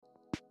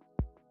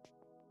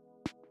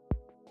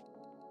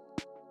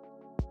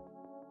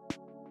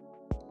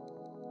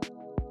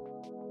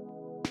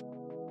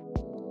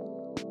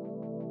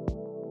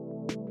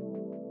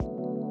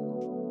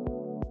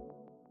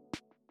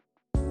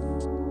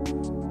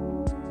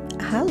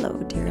Hello,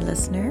 dear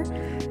listener.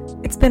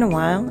 It's been a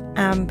while,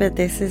 but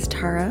this is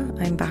Tara.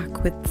 I'm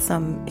back with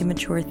some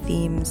immature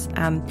themes.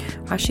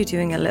 Actually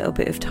doing a little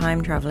bit of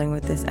time traveling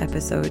with this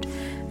episode.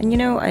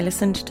 And I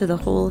listened to the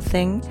whole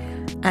thing,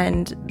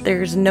 and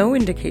there's no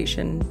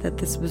indication that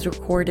this was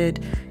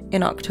recorded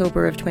in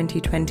October of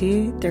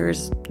 2020.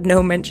 There's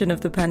no mention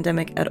of the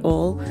pandemic at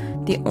all.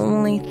 The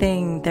only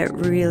thing that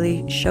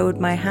really showed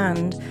my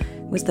hand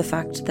was the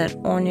fact that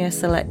Anya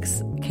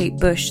selects Kate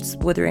Bush's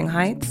Wuthering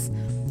Heights,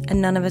 and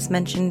none of us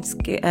mentioned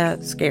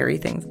scary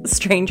things,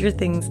 Stranger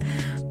Things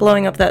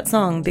blowing up that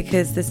song,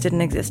 because this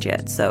didn't exist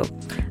yet. So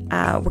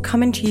we're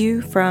coming to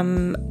you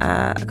from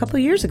a couple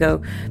of years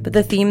ago, but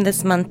the theme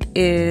this month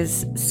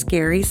is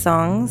scary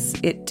songs.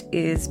 It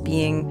is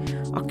being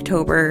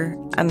October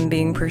and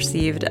being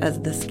perceived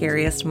as the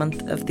scariest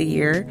month of the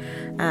year,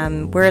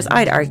 whereas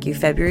I'd argue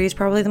February is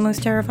probably the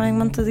most terrifying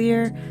month of the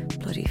year.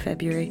 Bloody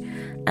February.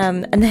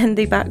 And then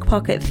the back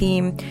pocket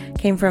theme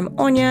came from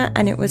Anya,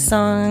 and it was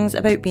songs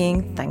about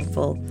being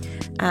thankful.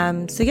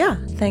 So yeah,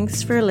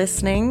 thanks for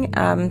listening.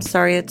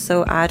 Sorry it's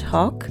so ad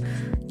hoc.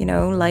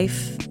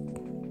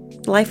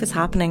 Life is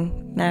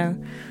happening now.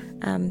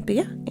 But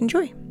yeah,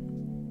 enjoy.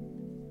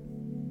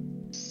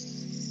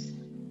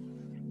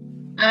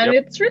 And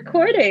It's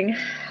recording.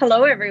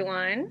 Hello,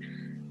 everyone.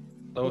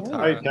 Hello, Tara.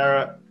 Hi,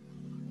 Tara.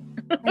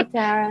 Hi,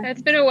 Tara.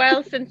 It's been a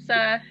while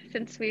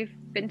since we've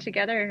been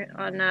together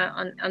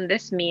on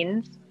this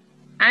means,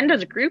 and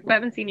as a group. I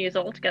haven't seen you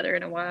all together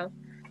in a while.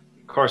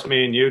 Of course,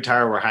 me and you,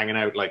 Tara, were hanging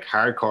out like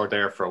hardcore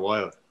there for a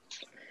while.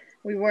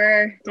 We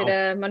did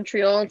a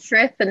Montreal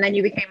trip, and then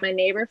you became my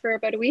neighbor for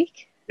about a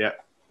week. Yeah,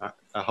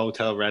 a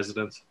hotel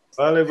residence.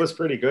 Well, it was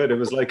pretty good. It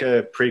was like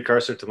a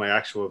precursor to my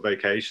actual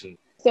vacation.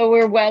 So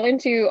we're well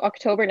into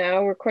October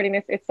now. We're recording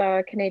this. It's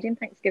Canadian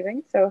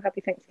Thanksgiving, so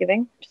happy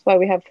Thanksgiving, which is why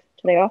we have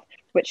today off,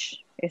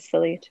 which is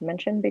silly to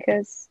mention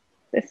because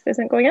this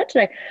isn't going out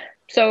today.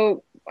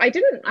 So I've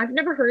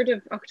never heard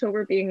of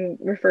October being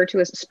referred to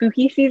as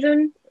spooky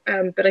season,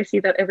 but I see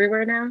that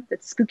everywhere now.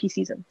 It's spooky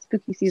season.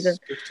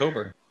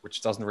 Spooktober,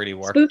 which doesn't really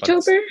work.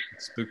 Spooktober?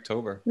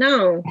 Spooktober.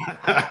 No,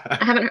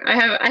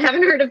 I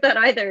haven't heard of that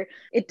either.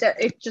 It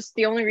just,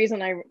 the only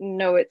reason I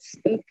know it's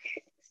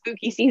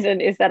spooky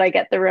season is that I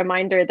get the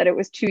reminder that it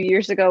was 2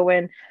 years ago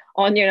when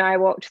Anya and I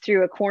walked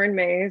through a corn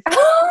maze.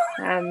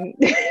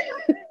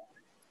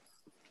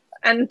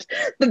 And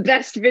the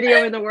best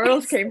video in the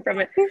world came from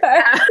it.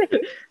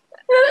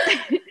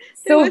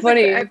 So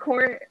funny.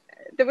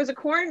 There was a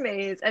corn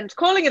maze, and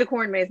calling it a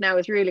corn maze now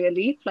is really a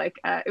leap. Like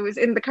it was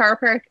in the car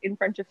park in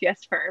front of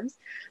Fiesta Farms,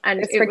 and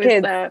it's for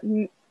kids.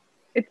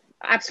 It's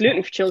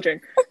absolutely for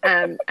children.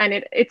 And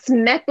it's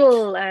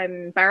metal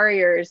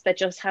barriers that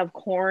just have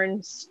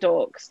corn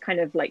stalks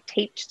kind of like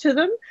taped to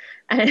them.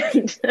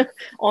 And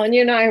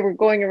Anya and I were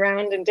going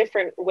around in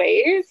different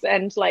ways,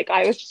 and like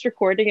I was just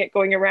recording it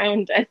going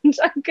around, and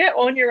I get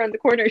Anya around the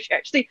corner. She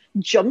actually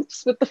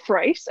jumps with the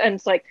fright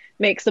and like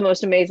makes the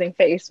most amazing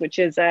face, which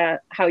is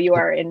how you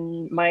are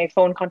in my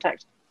phone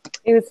contact.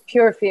 It was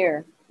pure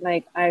fear.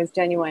 Like I was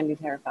genuinely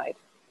terrified.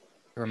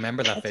 I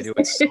remember that video.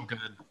 It's so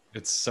good.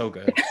 It's so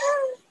good.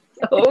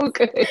 So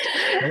good.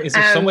 Is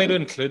there some way to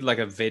include like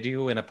a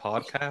video in a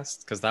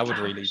podcast? Because that would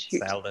really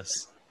sell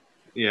this.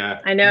 Yeah,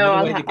 I know.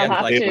 I'll Like,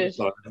 have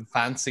to.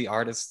 fancy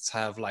artists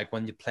have like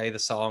when you play the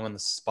song on the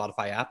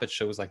Spotify app, it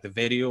shows like the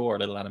video or a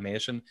little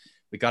animation.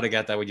 We got to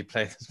get that when you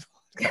play this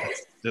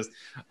podcast. Just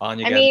on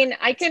you. I mean,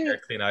 I can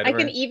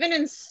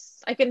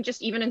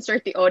just even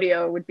insert the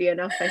audio would be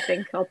enough. I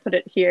think I'll put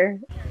it here.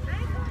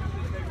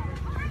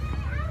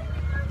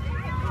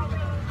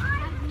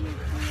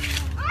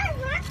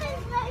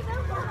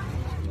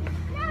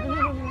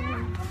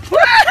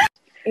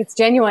 It's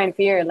genuine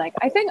fear. Like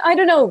I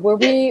don't know. Were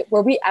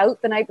we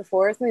out the night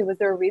before or something? Was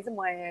there a reason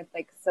why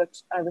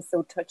I was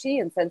so touchy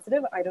and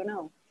sensitive? I don't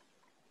know.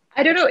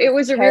 It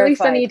was a really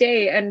sunny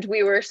day, and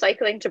we were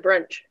cycling to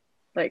brunch.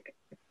 Like,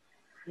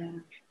 yeah,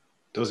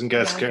 doesn't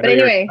get scary. But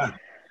anyway,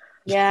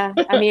 yeah.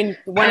 I mean,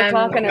 1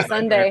 o'clock on a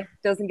Sunday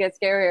doesn't get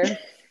scarier.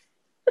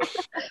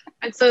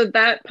 And so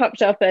that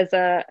popped up as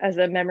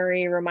a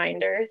memory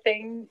reminder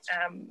thing,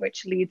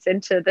 which leads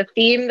into the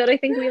theme that I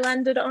think we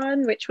landed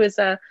on, which was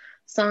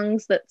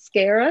songs that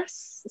scare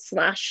us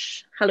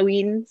 /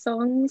 Halloween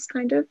songs,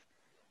 kind of.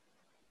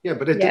 Yeah,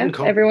 but it didn't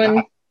come.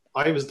 Everyone.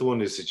 I was the one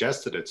who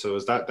suggested it, so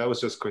that was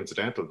just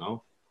coincidental,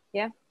 no?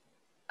 Yeah.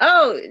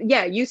 Oh,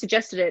 yeah, you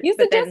suggested it.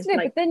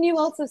 But then you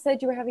also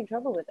said you were having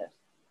trouble with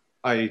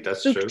it.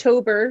 That's true.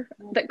 October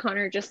that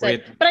Connor just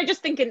said. But I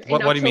just think in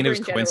what do you mean it was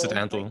in general,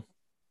 coincidental?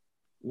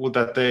 Well,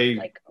 that they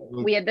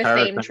we had the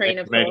same train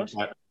of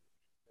thought.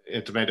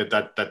 Intimated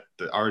that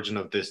the origin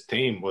of this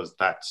theme was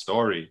that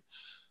story.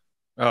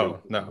 Oh,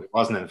 no. It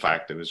wasn't, in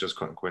fact. It was just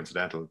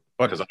coincidental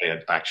because I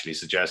had actually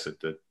suggested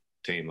the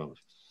theme of.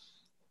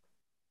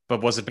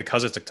 But was it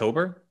because it's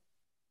October?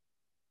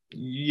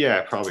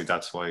 Yeah, probably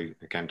that's why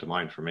it came to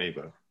mind for me.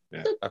 But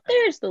yeah, so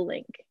there's the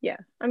link. Yeah,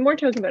 I'm more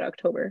talking about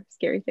October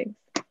scary things.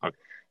 Okay.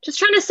 Just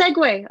trying to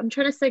segue. I'm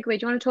trying to segue. Do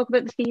you want to talk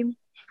about the theme?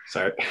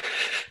 Sorry.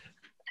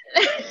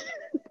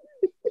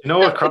 You know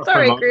what crossed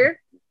my mind?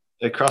 Greer.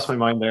 it crossed my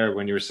mind there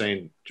when you were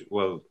saying,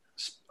 well,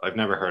 I've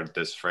never heard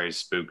this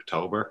phrase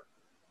Spooktober,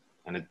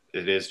 and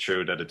it is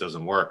true that it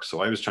doesn't work.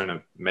 So I was trying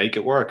to make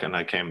it work, and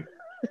I came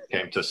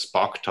to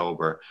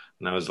Spocktober,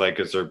 and I was like,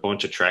 is there a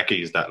bunch of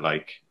Trekkies that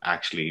like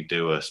actually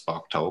do a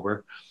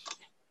Spocktober?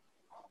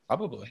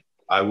 Probably.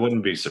 I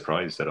wouldn't be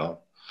surprised at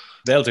all.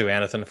 They'll do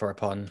anything for a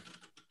pun.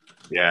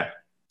 Yeah.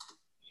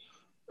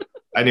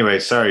 Anyway,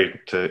 sorry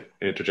to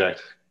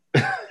interject.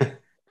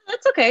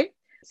 That's okay.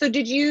 So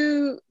did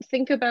you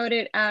think about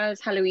it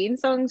as Halloween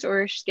songs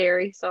or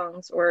scary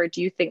songs, or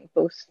do you think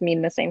both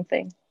mean the same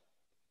thing?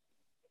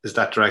 Is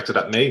that directed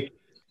at me?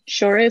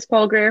 Sure is,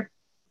 Paul Greer.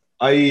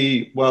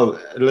 Well,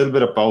 a little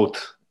bit of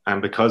both.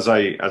 And because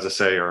as I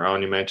say, or I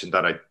only mentioned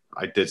that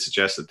I did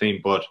suggest a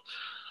theme, but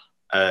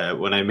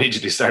when I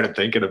immediately started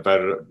thinking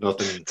about it,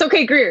 nothing. It's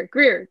okay,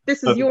 Greer.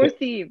 This is your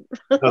theme.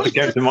 Nothing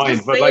came to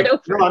mind. But like,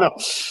 no.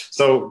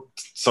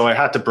 So I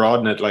had to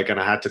broaden it, like, and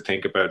I had to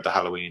think about the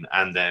Halloween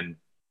and then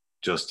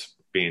just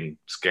being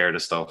scared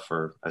of stuff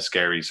or a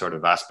scary sort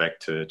of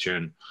aspect to a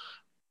tune.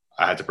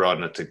 I had to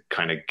broaden it to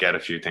kind of get a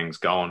few things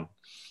going.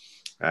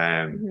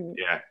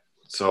 Yeah.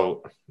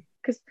 So.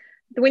 Because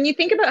when you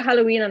think about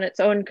Halloween on its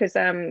own, because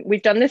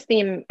we've done this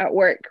theme at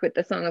work with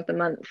the song of the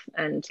month,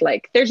 and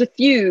like there's a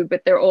few,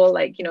 but they're all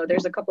like, you know,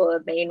 there's a couple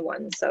of main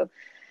ones. So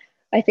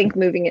I think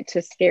moving it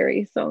to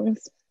scary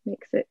songs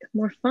makes it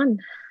more fun.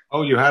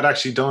 Oh, you had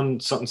actually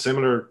done something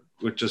similar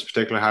with just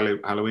particular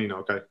Halloween.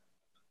 Okay.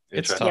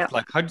 It's tough. Yeah.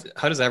 Like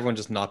how does everyone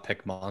just not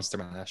pick Monster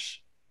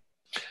Mash?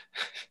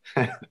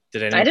 I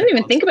didn't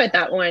even think about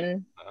that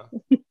one.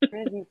 I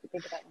didn't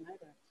think about that one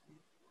either.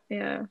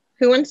 Yeah.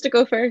 Who wants to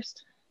go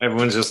first?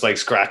 Everyone's just like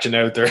scratching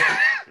out their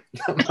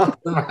Monster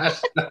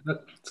Mash.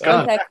 It's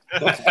gone. Okay.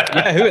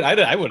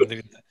 Yeah, I wouldn't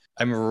even.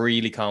 I'm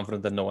really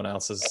confident that no one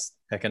else is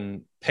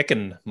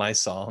picking my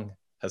song,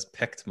 has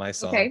picked my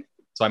song. Okay.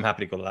 So I'm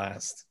happy to go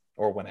last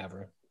or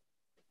whenever.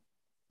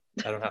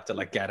 I don't have to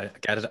like get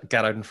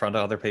out in front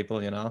of other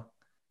people, you know.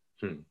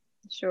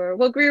 Sure.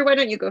 Well, Greer, why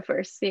don't you go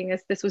first, seeing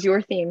as this was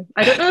your theme?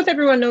 I don't know if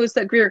everyone knows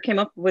that Greer came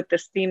up with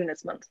this theme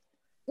this month.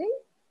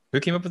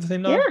 Who came up with the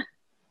theme now? Yeah.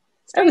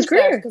 That was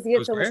Greer. Because he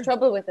had so much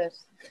trouble with it.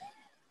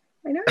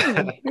 I know.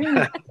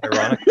 Yeah.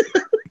 Ironic.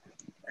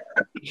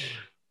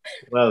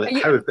 Well,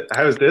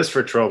 how is this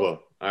for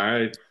trouble? All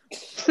right.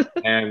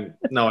 And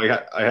no,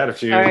 I had a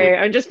few. All right,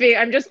 I'm just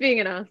being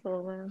an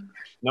asshole, man.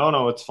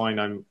 No, it's fine.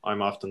 I'm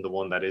often the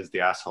one that is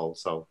the asshole,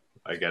 so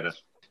I get it.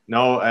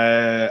 No,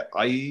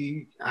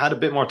 I had a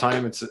bit more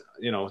time. It's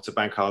a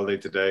bank holiday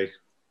today,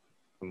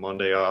 a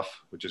Monday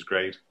off, which is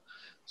great.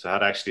 So I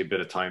had actually a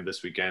bit of time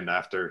this weekend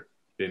after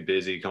being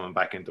busy coming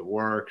back into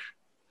work,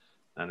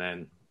 and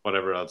then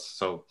whatever else.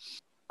 So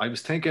I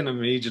was thinking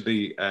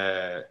immediately,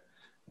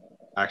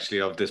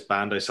 actually, of this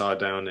band I saw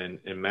down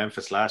in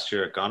Memphis last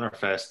year at Goner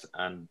Fest,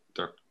 and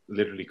they're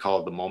literally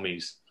called the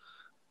Mummies,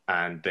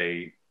 and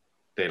they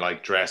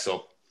like dress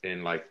up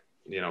in like,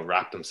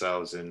 wrap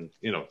themselves in,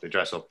 they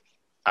dress up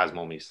as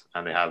mummies,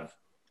 and they have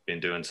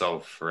been doing so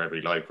for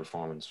every live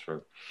performance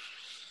for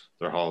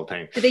their whole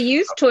thing. Do they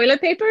use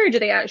toilet paper, or do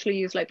they actually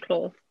use like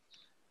cloth?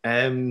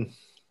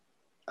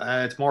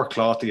 It's more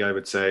clothy, I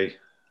would say,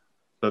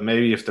 but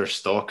maybe if they're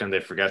stuck and they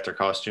forget their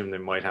costume, they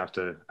might have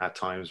to at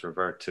times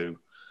revert to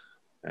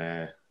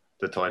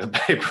the toilet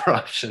paper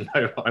option.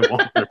 I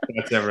wonder if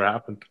that's ever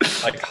happened.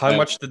 Like, how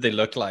much did they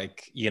look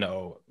like?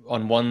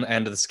 On one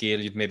end of the scale,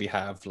 you'd maybe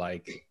have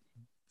like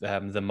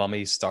the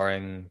Mummy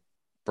starring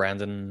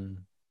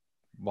Brendan,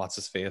 what's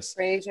his face?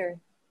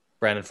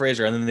 Brendan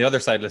Fraser. And then the other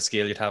side of the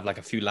scale, you'd have like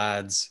a few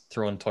lads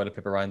throwing toilet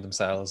paper around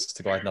themselves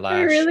to go out in the lash.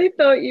 I really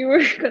thought you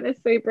were going to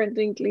say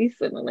Brendan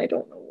Gleeson, and I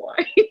don't know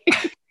why.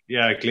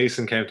 Yeah,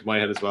 Gleeson came to my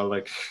head as well.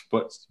 Like,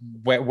 but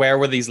where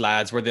were these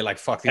lads? Were they like,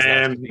 fuck these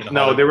lads?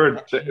 No, they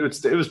were.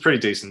 It was pretty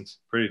decent.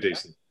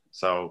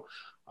 So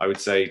I would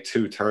say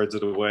 2/3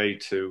 of the way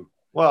to,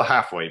 well,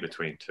 halfway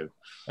between two.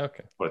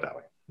 Okay, put it that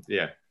way.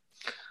 Yeah,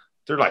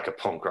 they're like a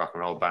punk rock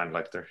and roll band.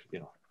 Like they're,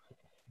 it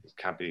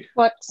can't be.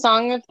 What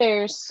song of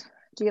theirs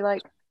do you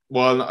like?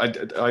 Well,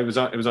 it was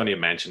only a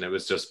mention. It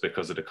was just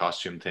because of the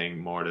costume thing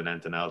more than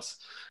anything else.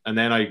 And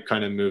then I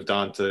kind of moved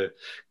on to,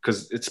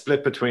 because it's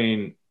split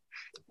between.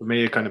 For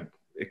me,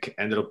 it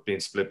ended up being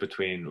split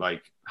between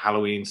like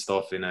Halloween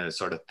stuff in a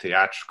sort of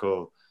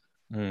theatrical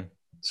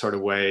sort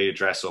of way,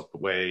 dress up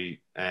way,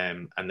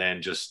 and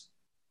then just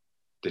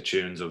the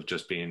tunes of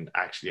just being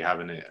actually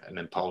having an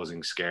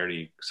imposing,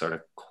 scary sort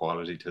of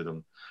quality to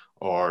them,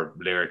 or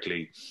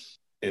lyrically.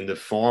 In the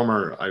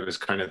former, I was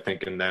kind of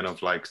thinking then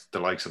of like the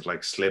likes of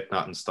like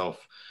Slipknot and stuff,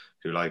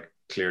 who like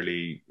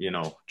clearly,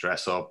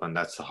 dress up, and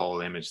that's the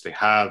whole image they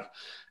have.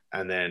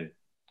 And then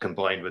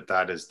combined with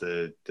that is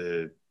the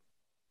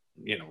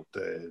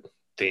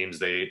themes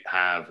they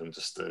have, and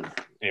just the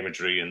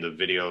imagery and the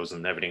videos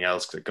and everything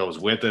else that goes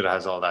with it,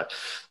 has all that.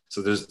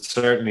 So there's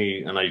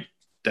certainly, and I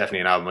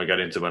definitely an album I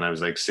got into when I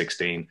was like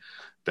 16.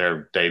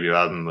 Their debut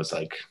album was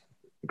like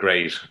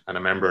great. And I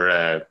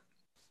remember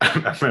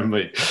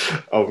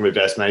over my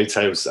best mate's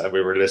house, and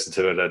we were listening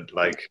to it, and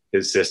like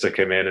his sister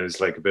came in and was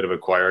like a bit of a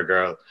choir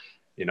girl,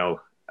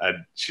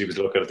 and she was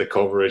looking at the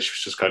cover and she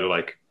was just kind of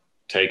like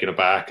taken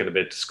aback and a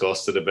bit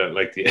disgusted about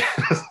like the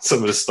some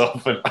of the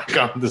stuff and like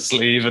on the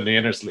sleeve and the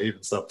inner sleeve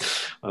and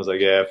stuff. I was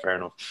like, yeah, fair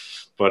enough.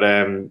 But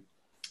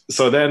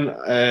so then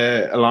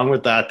along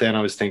with that, then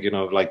I was thinking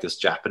of like this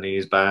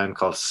Japanese band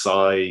called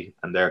Psy,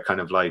 and they're kind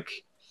of like,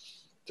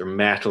 they're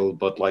metal,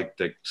 but like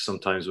they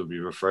sometimes would be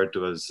referred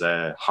to as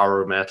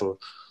horror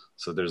metal.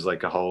 So there's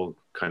like a whole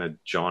kind of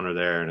genre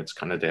there, and it's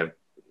kind of, they have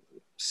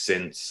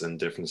synths and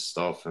different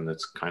stuff, and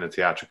it's kind of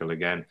theatrical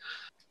again.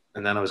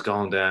 And then I was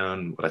going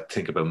down, I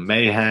think about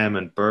Mayhem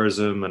and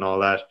Burzum and all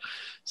that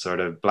sort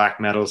of black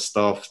metal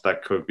stuff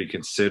that could be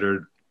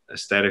considered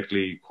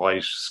aesthetically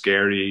quite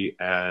scary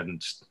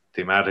and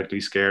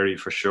thematically scary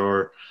for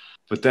sure.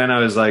 But then I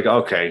was like,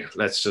 okay,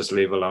 let's just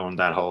leave alone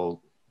that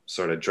whole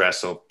sort of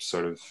dress up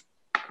sort of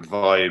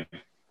vibe.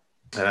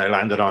 And I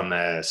landed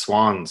on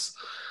Swans.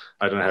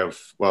 I don't know how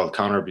well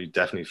Connor would be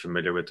definitely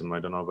familiar with them. I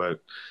don't know about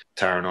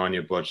Tara and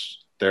Anya, but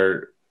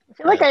they're, I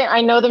feel like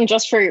I know them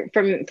just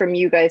from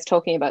you guys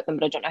talking about them,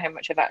 but I don't know how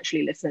much I've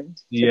actually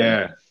listened to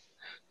them.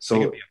 So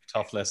it'd be a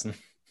tough listen.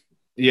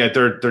 Yeah,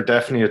 they're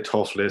definitely a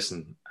tough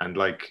listen. And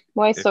like,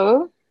 why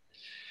so?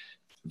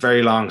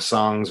 Very long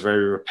songs,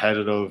 very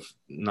repetitive,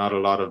 not a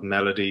lot of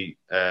melody.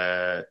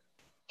 Oh,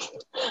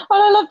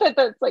 I love that.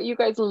 That's like, you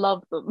guys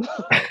love them.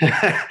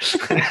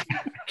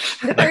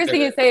 The first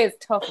thing you say is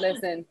tough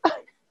listen.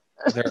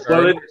 Their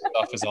earlier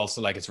stuff is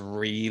also like, it's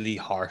really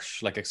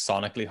harsh, like it's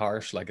sonically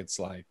harsh, like it's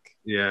like,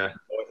 yeah,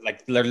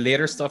 like their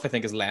later stuff I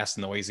think is less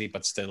noisy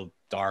but still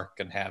dark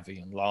and heavy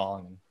and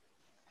long.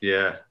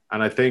 Yeah,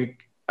 and I think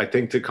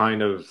to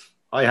kind of,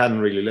 I hadn't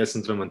really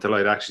listened to them until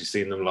I'd actually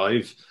seen them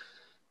live,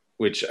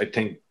 which I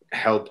think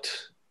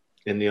helped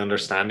in the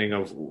understanding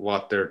of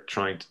what they're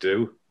trying to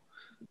do.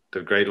 The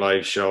great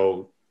live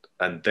show,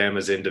 and them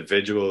as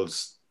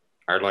individuals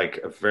are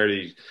like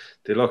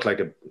they look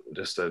like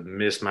just a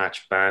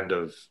mismatched band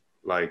of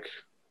like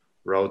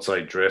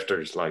roadside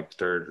drifters. Like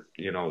they're,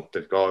 you know,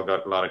 they've all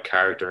got a lot of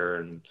character,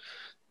 and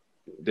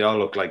they all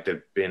look like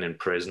they've been in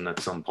prison at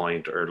some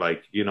point, or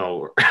like, you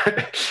know,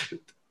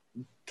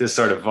 this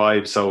sort of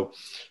vibe. So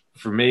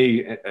for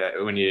me,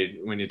 when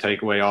you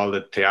take away all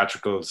the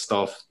theatrical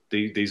stuff,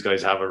 these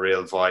guys have a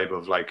real vibe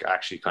of like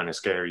actually kind of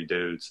scary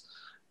dudes.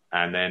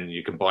 And then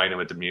you combine it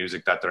with the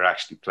music that they're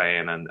actually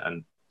playing,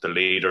 and the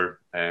leader,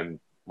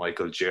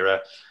 Michael Gira,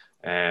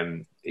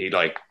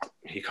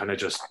 he kind of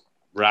just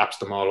wraps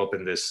them all up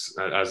in this.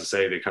 As I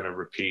say, they kind of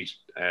repeat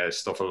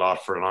stuff a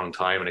lot for a long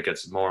time, and it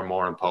gets more and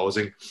more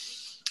imposing.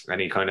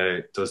 And he kind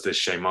of does this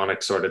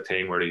shamanic sort of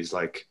thing where he's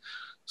like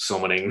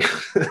summoning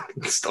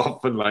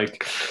stuff, and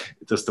like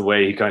just the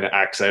way he kind of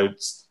acts out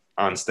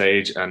on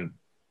stage, and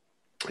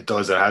it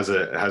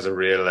has a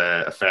real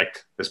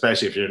effect,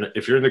 especially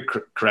if you're in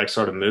the correct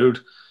sort of mood.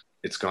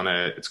 It's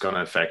gonna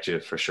affect you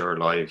for sure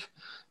live.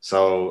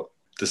 So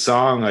the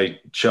song I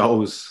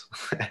chose,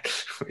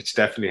 which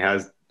definitely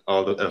has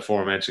all the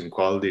aforementioned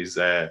qualities,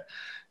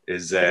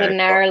 is it an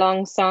hour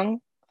long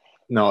song?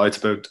 No, it's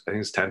about, I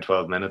think it's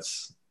 10-12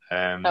 minutes.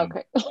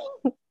 Okay.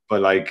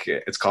 But like,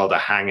 it's called A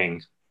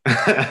Hanging.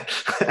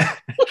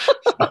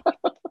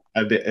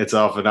 And it's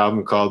off an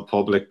album called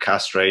Public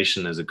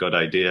Castration Is a Good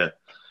Idea.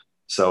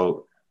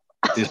 So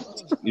this,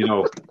 you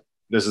know,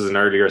 this is an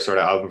earlier sort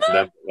of album for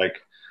them. Like,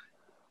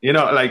 you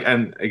know, like,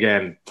 and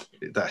again,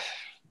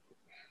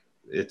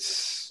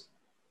 it's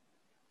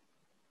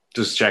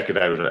just check it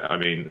out. I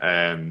mean,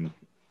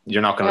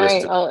 you're not going to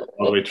listen to it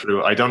all the way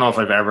through. I don't know if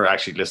I've ever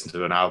actually listened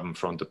to an album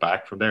front to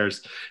back from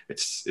theirs.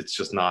 It's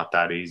just not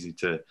that easy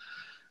to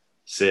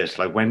sit.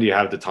 Like, when do you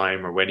have the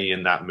time, or when are you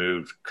in that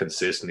mood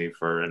consistently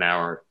for an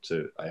hour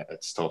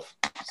it's tough.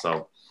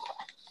 So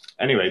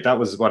anyway, that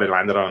was what I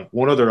landed on.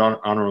 One other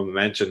honorable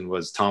mention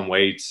was Tom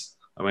Waits.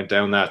 I went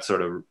down that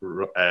sort of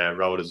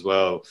road as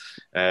well.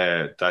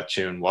 That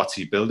tune, What's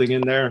He Building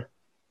in There?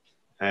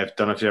 I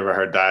don't know if you ever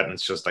heard that, and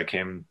it's just like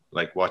him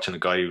like watching a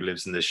guy who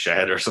lives in this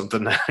shed or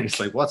something. He's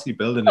like, what's he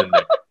building in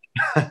there?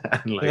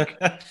 And like,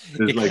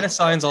 it kind of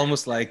sounds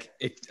almost like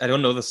it. I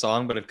don't know the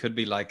song, but it could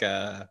be like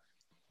a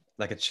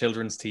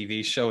children's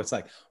TV show. It's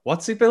like,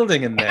 what's he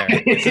building in there?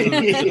 It's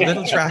a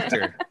little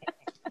tractor.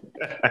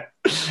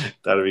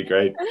 That'd be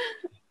great.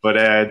 But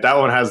that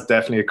one has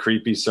definitely a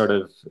creepy sort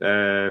of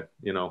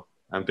you know,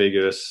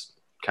 ambiguous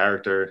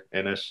character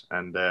in it,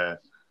 and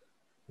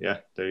yeah,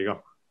 there you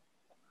go.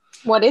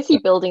 What is he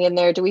building in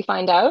there? Do we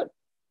find out?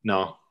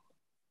 No.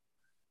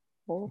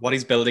 What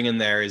he's building in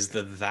there is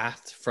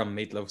that from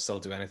Meatloaf's "I'll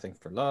Do Anything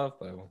for Love,"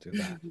 but I won't do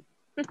that.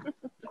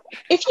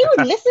 If you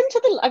listen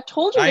to I've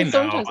told you this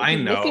sometimes. If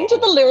you listen to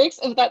the lyrics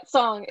of that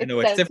song, I know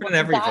it's different in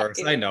every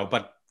verse. I know,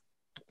 but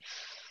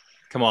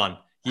come on,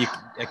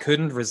 I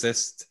couldn't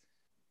resist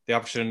the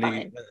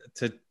opportunity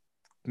to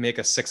make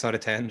a 6 out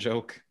of 10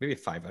 joke, maybe a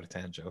 5 out of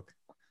 10 joke.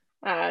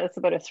 It's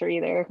about a 3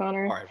 there,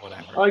 Connor. All right,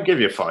 whatever. I'll give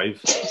you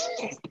 5.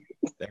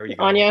 There you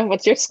go. Anya,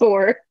 what's your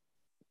score?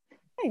 I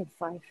think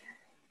 5.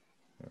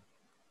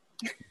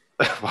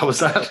 What was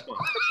that?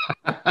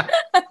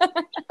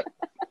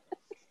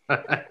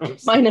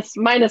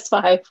 minus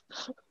 5.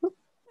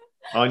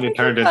 Anya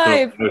turned into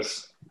a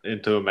mouse.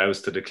 into a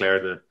mouse to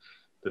declare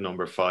the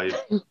number 5.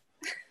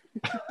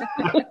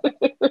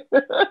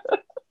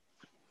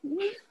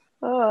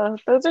 Oh,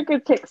 those are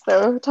good picks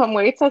though. Tom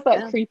Waits has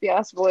that creepy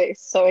ass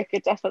voice, so I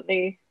could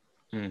definitely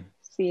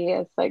see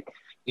as like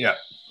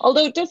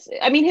Although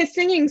his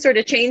singing sort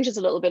of changes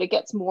a little bit. It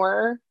gets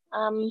more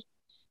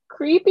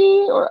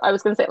creepy, or I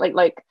was gonna say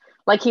like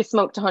he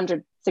smoked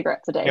 100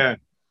 cigarettes a day.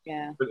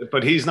 Yeah.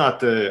 But he's not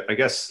the, I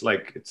guess,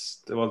 like,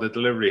 the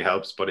delivery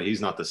helps, but he's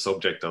not the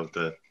subject of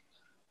the,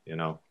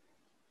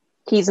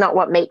 He's not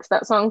what makes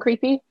that song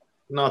creepy.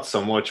 Not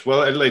so much.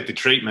 Well, I like the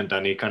treatment,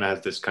 and he kind of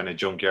has this kind of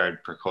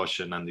junkyard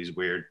percussion and these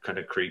weird kind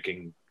of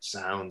creaking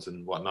sounds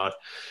and whatnot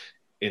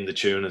in the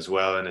tune as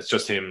well. And it's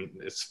just him,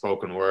 it's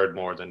spoken word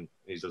more than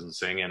he doesn't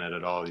sing in it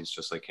at all. He's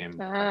just like him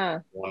kind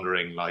of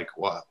wondering, like,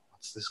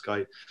 what's this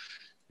guy?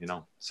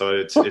 So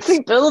it's he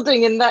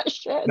building in that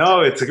shit.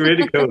 No, it's a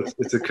really cool.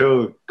 It's a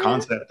cool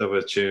concept of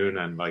a tune,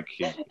 and like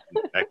he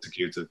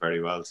executes it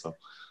very well. So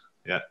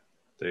yeah,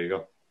 there you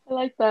go. I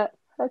like that.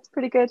 That's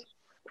pretty good.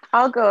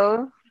 I'll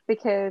go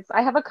because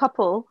I have a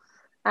couple,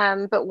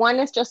 but one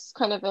is just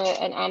kind of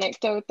an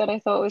anecdote that I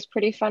thought was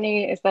pretty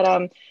funny. Is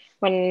that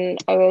when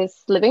I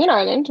was living in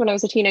Ireland when I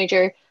was a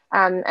teenager,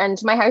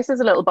 and my house is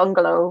a little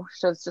bungalow,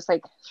 so it's just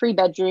like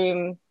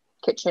 3-bedroom,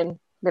 kitchen,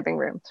 living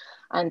room,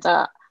 and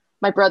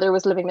my brother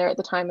was living there at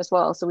the time as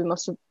well. So we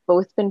must have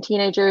both been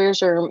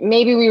teenagers, or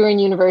maybe we were in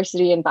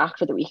university and back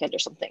for the weekend or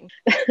something.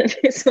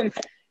 So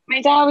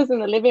my dad was in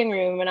the living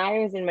room and I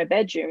was in my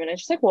bedroom, and I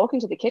just like walk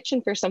into the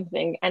kitchen for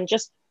something and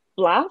just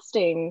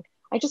blasting.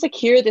 I just like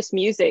hear this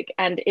music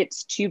and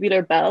it's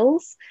Tubular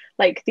Bells.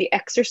 Like the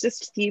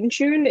Exorcist theme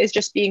tune is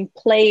just being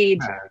played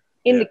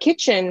in the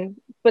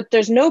kitchen, but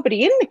there's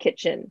nobody in the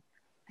kitchen.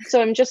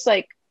 So I'm just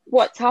like,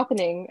 what's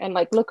happening? And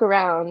like look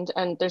around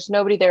and there's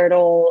nobody there at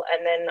all.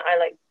 And then I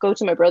like go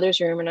to my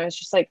brother's room and I was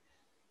just like,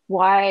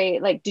 why,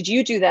 like, did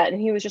you do that? And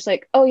he was just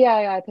like, oh yeah,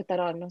 I put that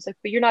on. And I was like,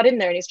 but you're not in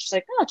there. And he's just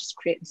like, oh, just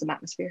creating some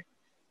atmosphere.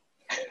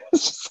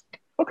 It's just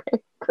like,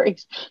 okay,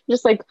 great.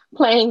 Just like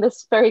playing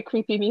this very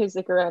creepy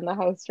music around the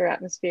house for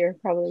atmosphere,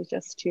 probably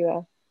just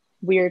to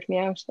weird me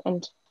out.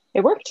 And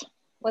it worked.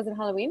 Was it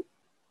Halloween?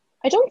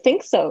 I don't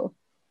think so.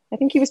 I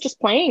think he was just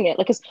playing it.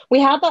 Like, 'cause we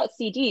had that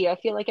CD. I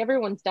feel like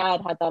everyone's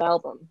dad had that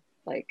album.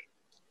 Like,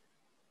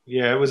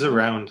 yeah, it was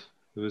around.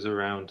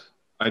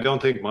 I don't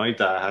think my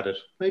dad had it.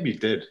 Maybe he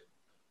did.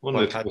 One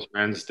of his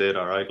friends did.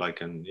 All right,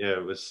 like, and yeah,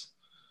 it was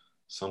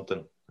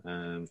something.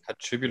 Had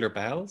Tubular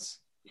Bells?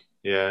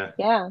 Yeah.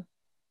 Yeah.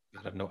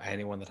 I don't know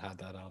anyone that had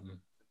that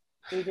album.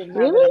 We didn't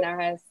have it in our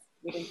house.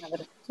 We didn't have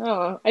it.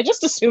 Oh, I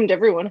just assumed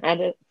everyone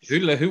had it.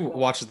 Who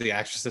watches The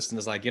Exorcist and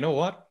is like, you know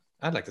what?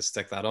 I'd like to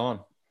stick that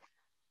on.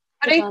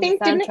 But I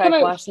think didn't it come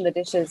out washing the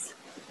dishes?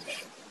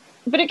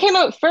 But it came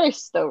out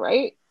first, though,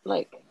 right?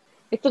 Like,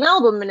 it's an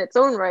album in its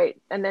own right,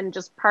 and then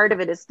just part of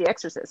it is The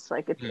Exorcist.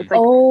 Like, it's like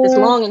this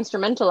long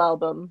instrumental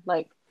album,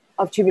 like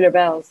of Tubular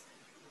Bells.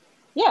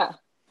 Yeah,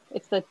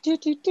 it's the do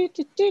do do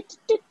do do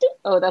do do.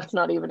 Oh, that's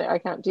not even it. I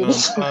can't do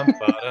this. Is that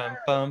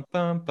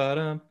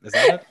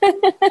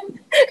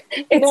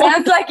it? It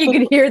sounds like you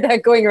could hear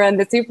that going around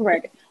the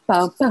supermarket.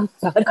 Bum, bum,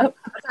 ba-dum.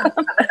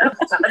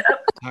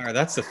 Alright,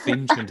 that's the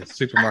theme tune to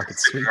Supermarket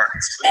Sweep.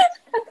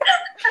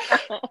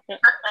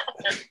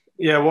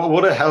 Yeah, what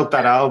would have helped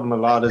that album a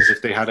lot is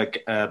if they had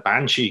a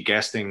Banshee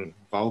guesting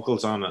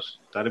vocals on it.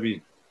 That'd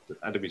be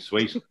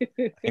sweet.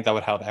 I think that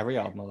would help every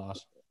album a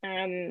lot.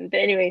 But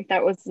anyway,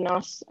 that was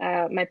not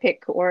my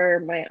pick or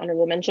my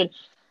honorable mention.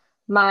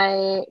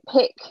 My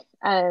pick,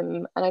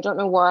 and I don't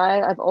know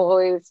why, I've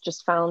always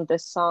just found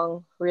this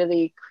song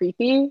really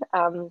creepy,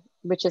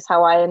 which is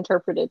how I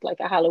interpreted like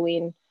a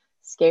Halloween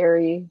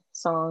scary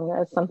song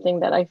as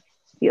something that I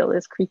feel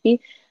is creepy.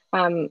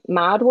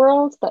 Mad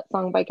World, that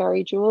song by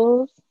Gary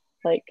Jules.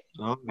 Like,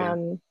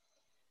 I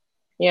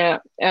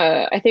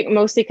think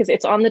mostly because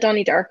it's on the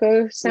Donnie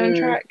Darko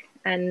soundtrack,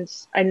 and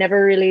I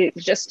never really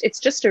it's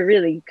just a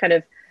really kind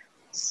of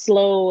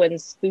slow and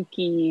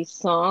spooky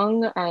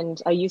song,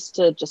 and I used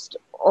to just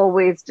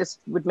always just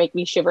would make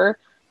me shiver.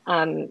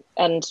 And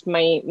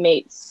my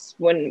mates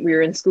when we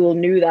were in school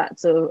knew that,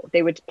 so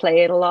they would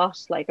play it a lot.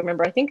 Like, I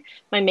remember, I think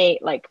my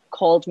mate like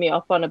called me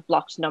up on a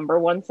blocked number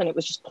once and it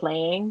was just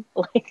playing.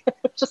 Like,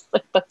 just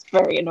like, that's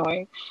very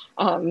annoying.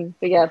 But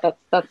yeah,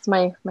 that's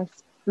my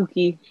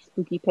spooky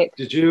pick.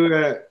 Did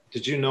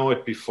you know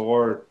it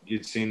before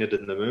you'd seen it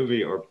in the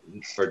movie, or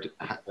did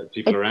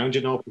people around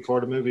you know it before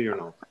the movie, or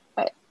no?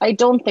 I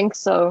don't think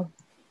so.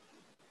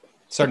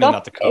 Certainly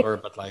not the cover,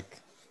 but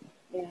like,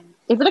 yeah.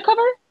 Is it a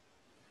cover?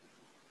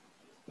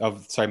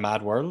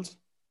 Mad World?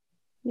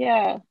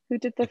 Yeah. Who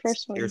did the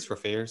first one? Tears for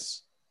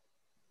Fears.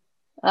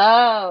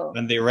 Oh.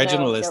 And the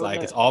original is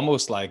like, it's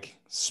almost like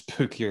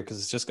spookier because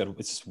it's just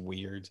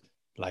weird,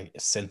 like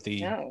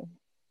synthy. No.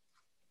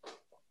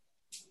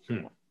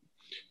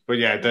 But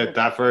yeah,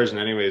 that version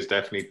anyway is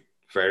definitely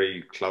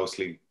very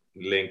closely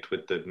linked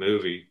with the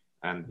movie,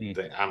 and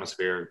the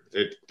atmosphere.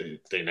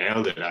 They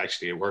nailed it.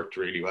 Actually, it worked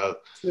really well.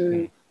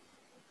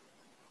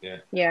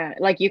 Yeah,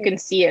 like you can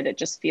see it. It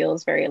just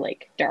feels very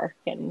like dark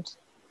and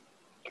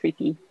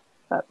creepy.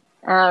 But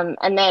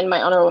And then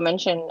my honorable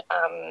mention,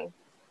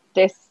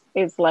 this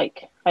is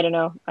like, I don't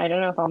know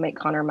if I'll make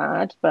Connor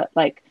mad, but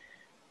like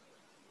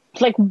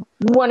it's like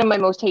one of my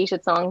most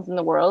hated songs in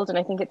the world, and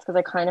I think it's because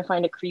I kind of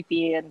find it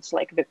creepy and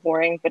like a bit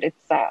boring, but it's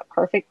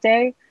Perfect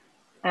Day.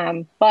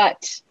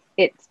 But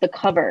it's the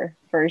cover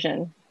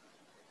version.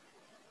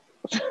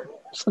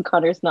 So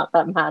Connor's not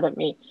that mad at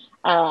me.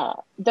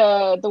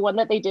 The one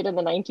that they did in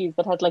the 90s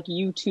that had like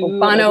U2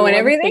 Bono and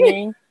everything.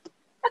 Singing.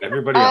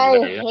 Everybody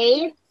I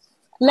hate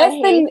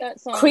that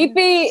song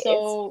creepy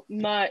so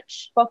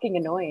much. Fucking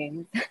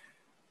annoying.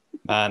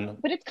 Man.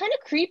 But it's kind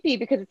of creepy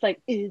because it's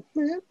like, it's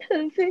a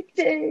perfect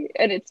day.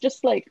 And it's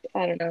just like,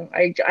 I don't know.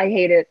 I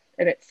hate it,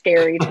 and it's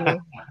scary to me.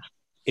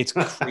 It's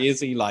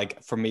crazy,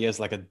 like, for me as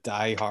like a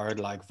die-hard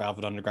like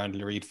Velvet Underground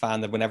Lou Reed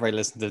fan, that whenever I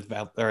listen to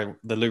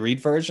the Lou Reed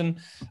version,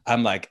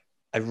 I'm like,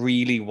 I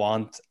really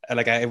want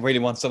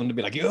someone to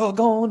be like, "You're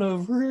gonna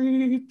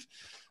reap."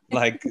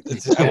 Like,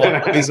 I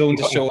want Bobby Zone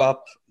to show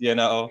up, you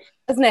know.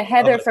 Wasn't it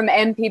Heather from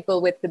M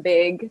People with the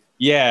big?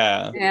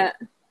 Yeah.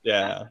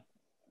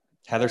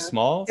 Heather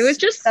Small. It was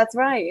just, that's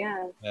right.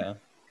 Yeah.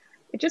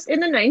 It just, in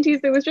the 90s,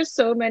 there was just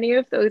so many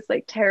of those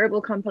like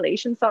terrible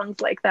compilation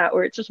songs like that,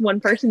 where it's just one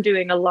person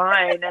doing a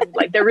line and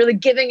like they're really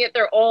giving it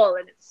their all,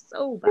 and it's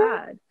so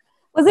bad.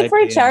 Was it for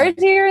a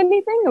charity or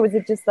anything, or was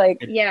it just like?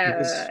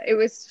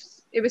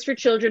 It was for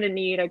children in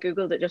need. I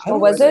googled it just. Oh,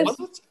 was it?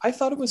 I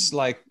thought it was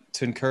like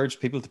to encourage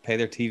people to pay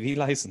their TV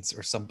license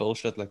or some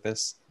bullshit like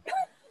this.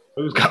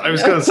 I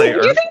was going to say,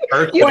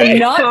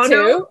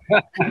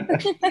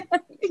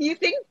 You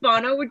think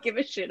Bono would give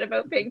a shit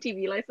about paying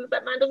TV license?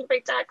 That man doesn't pay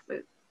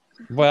taxes.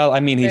 Well,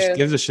 I mean, he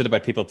gives a shit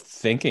about people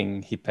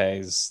thinking he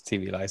pays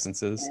TV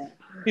licenses. Yeah.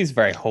 He's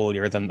very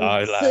holier than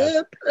thou, lad. It's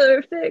a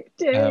perfect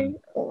day.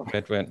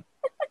 Wait.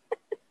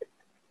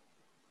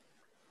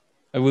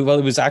 Well,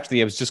 it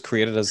was just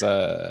created as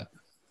a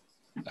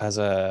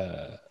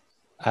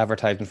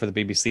advertisement for the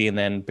BBC, and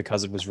then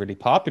because it was really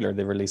popular,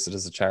 they released it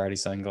as a charity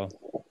single.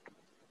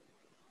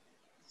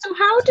 So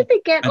how did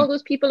they get all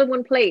those people in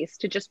one place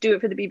to just do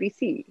it for the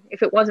BBC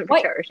if it wasn't for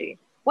charity?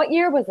 What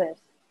year was it?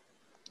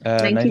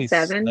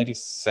 97.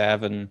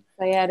 97.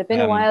 So yeah, it had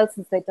been a while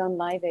since they'd done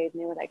Live Aid,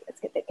 and they were like,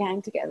 let's get the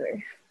gang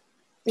together.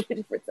 Do a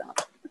different song.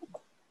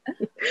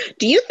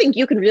 Do you think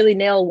you can really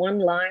nail one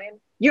line?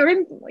 You're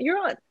on.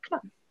 Come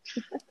on.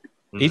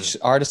 Each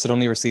artist had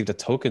only received a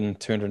token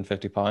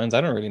 £250.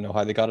 I don't really know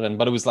how they got it in,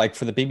 but it was like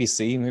for the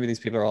BBC. Maybe these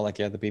people are all like,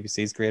 yeah, the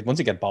BBC's great. Once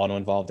you get Bono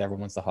involved,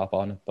 everyone wants to hop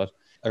on it. But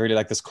I really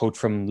like this quote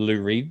from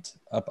Lou Reed,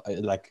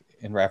 like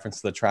in reference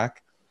to the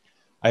track.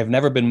 I have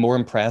never been more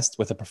impressed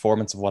with the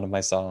performance of one of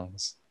my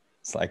songs.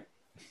 It's like,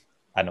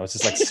 I know, it's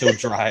just like so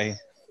dry.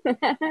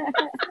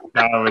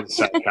 No, it's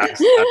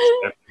sarcastic.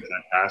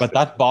 But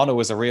that Bono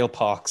is a real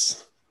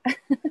pox.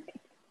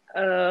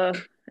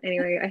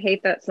 Anyway, I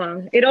hate that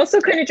song. It also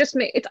kind of just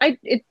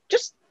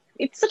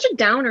it's such a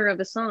downer of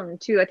a song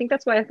too. I think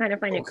that's why I kind of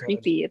find it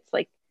creepy. It's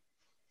like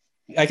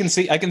I can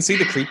see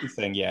the creepy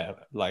thing, yeah,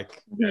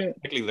 like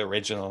particularly the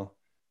original,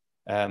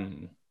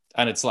 and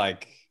it's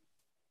like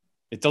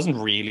it doesn't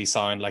really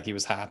sound like he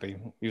was happy.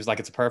 He was like,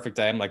 "It's a perfect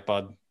day." I'm like,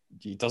 "Bud,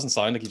 it doesn't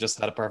sound like you just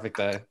had a perfect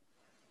day."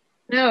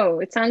 No,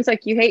 it sounds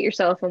like you hate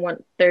yourself and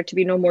want there to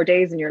be no more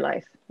days in your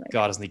life. Like,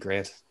 God, isn't he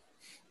great?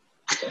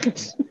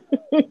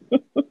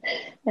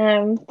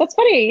 That's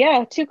funny.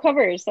 Yeah, 2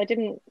 covers. I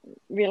didn't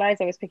realize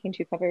I was picking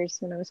 2 covers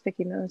when I was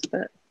picking those,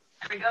 but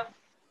there we go.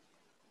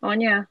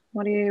 Anya,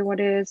 what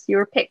is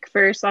your pick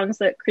for songs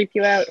that creep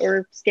you out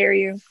or scare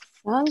you?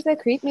 Songs that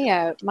creep me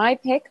out. My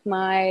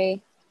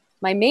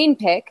main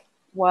pick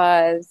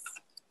was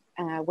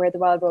Where the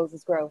Wild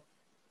Roses Grow.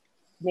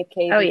 Nick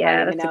Cave. Oh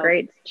yeah, that's a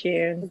great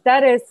tune.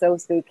 That is so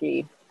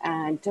spooky,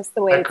 and just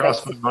the way it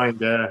crossed my mind.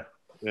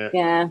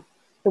 Yeah,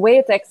 the way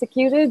it's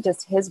executed,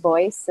 just his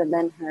voice and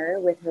then her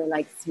with her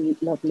like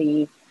sweet,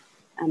 lovely,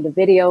 and the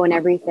video and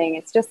everything.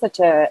 It's just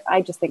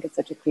I just think it's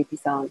such a creepy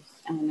song,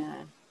 and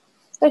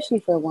especially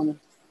for a woman.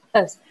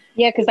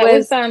 Yeah, because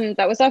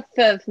that was off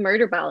of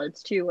Murder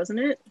Ballads too, wasn't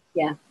it?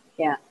 Yeah.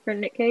 For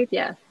Nick Cave,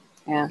 yeah.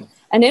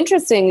 And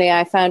interestingly,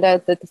 I found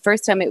out that the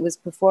first time it was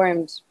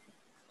performed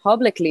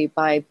publicly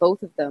by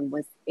both of them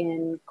was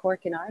in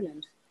Cork in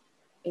Ireland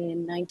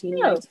in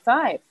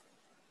 1995.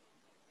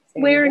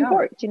 So where in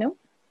Cork, do you know?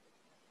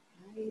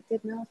 I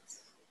did not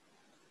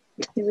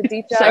do a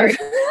deep dive.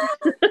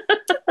 Did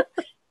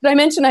I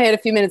mention I had a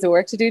few minutes of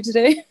work to do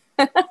today?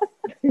 But,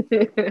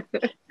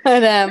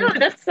 no,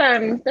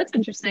 that's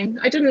interesting.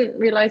 I didn't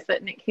realize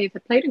that Nick Cave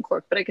had played in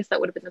Cork, but I guess that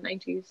would have been the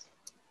 90s.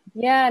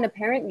 Yeah, and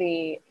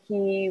apparently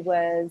he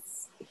was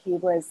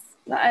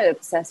not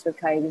obsessed with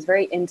Kylie. He was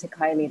very into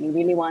Kylie, and he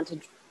really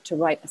wanted to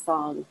write a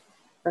song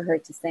for her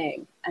to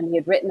sing. And he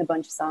had written a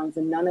bunch of songs,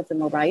 and none of them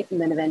were right.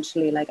 And then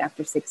eventually, like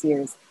after 6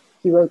 years,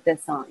 he wrote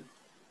this song.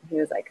 He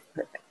was like,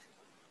 perfect.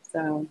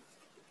 So,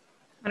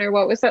 Connor,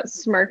 what was that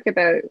smirk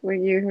about? Were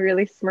you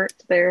really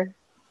smirked there?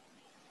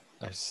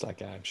 I was just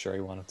like, I'm sure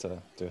he wanted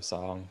to do a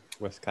song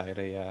with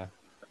Kylie. Yeah.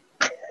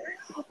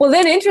 Well,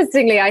 then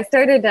interestingly, I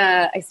started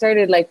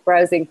like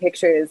browsing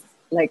pictures.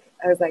 Like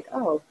I was like,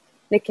 oh,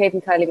 Nick Cave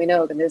and Kylie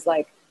Minogue, and there's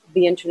like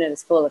the internet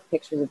is full of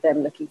pictures of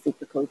them looking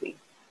super cozy.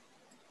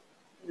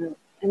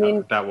 I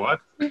mean, that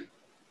what?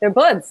 They're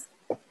buds.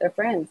 They're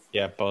friends.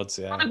 Yeah, buds.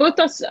 Yeah.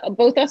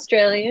 Both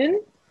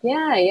Australian.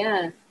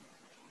 Yeah.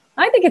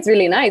 I think it's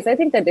really nice. I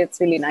think that it's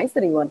really nice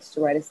that he wanted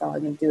to write a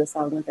song and do a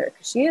song with her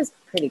because she is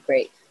pretty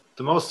great.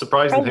 The most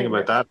surprising thing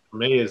about that for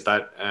me is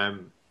that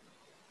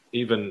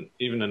even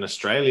an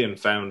Australian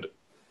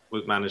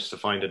would manage to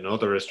find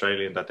another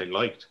Australian that they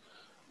liked.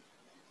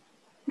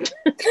 Do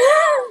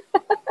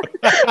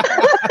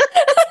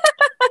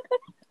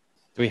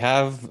we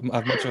have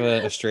much of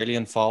an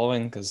Australian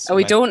following? Because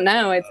we don't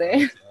now, I'd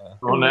say.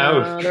 Oh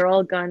no, no, they're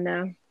all gone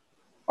now.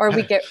 Or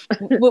we'll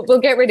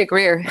get rid of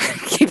Greer.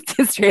 Keep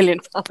the Australian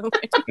following.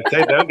 I'd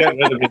say they'll get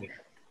rid of me.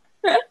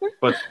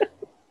 But the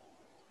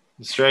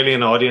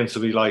Australian audience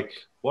will be like,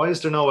 "Why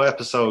is there no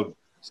episode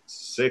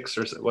 6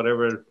 or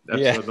whatever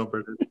episode number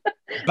it is?"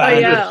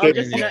 I'll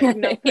just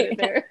not put it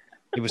there.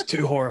 It was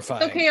too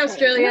horrifying. Okay,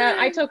 Australia.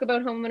 I talk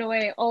about Home and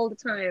Away all the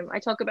time. I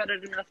talk about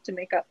it enough to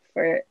make up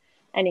for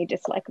any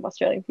dislike of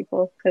Australian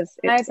people because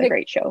it's a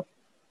great show.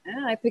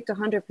 Yeah, I picked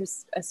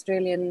 100%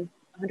 Australian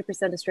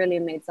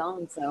made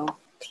song, so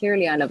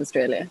clearly I love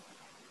Australia.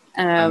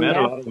 I met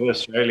a lot of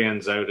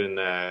Australians out in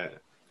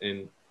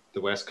the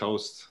West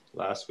Coast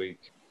last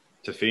week.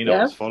 Tofino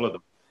was full of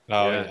them.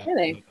 Oh, yeah.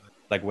 Really?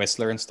 Like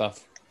Whistler and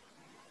stuff.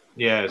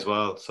 Yeah, as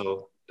well.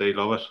 So they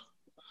love it.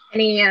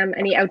 Any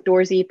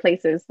outdoorsy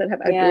places that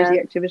have outdoorsy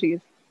activities?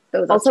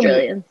 Those also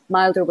Australians.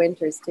 Milder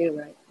winters too,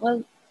 right?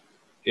 Well,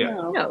 yeah.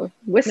 No.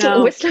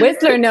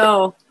 Whistler.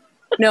 No.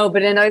 No,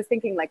 but then I was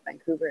thinking like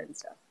Vancouver and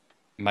stuff.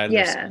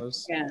 Yeah.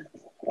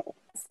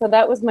 So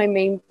that was my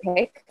main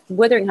pick.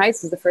 Wuthering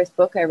Heights was the first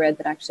book I read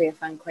that actually I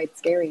found quite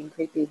scary and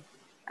creepy,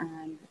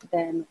 and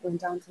then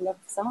went on to love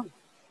the song.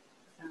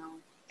 So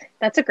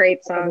that's a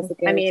great song.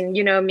 I mean,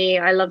 you know me,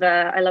 I love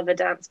a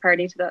dance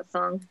party to that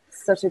song.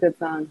 Such a good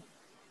song.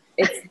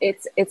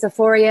 It's a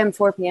 4 a.m.,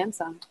 4 p.m.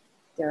 song,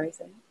 dare I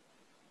say.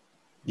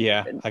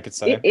 Yeah, I could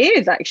say. It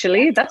is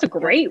actually. That's a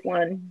great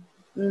one.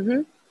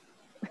 Mm-hmm.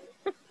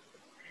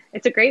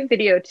 It's a great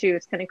video too.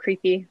 It's kind of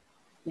creepy.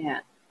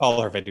 Yeah.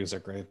 All her videos are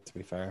great, to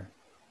be fair.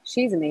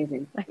 She's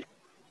amazing.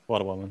 What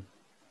a woman.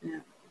 Yeah.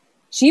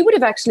 She would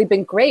have actually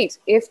been great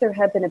if there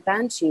had been a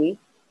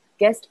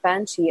guest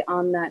Banshee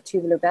on that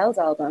Tubular Bells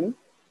album.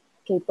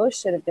 Kate Bush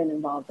should have been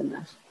involved in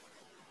that.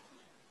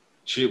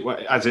 She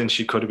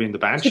could have been the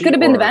Banshee? She could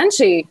have been the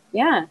Banshee,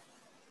 yeah.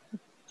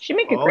 She'd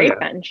make a great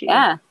Banshee.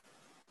 Yeah.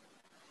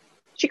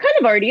 She kind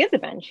of already is a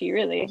Banshee,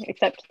 really,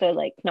 except the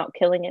like not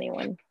killing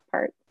anyone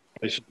part.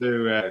 They should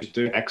do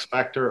X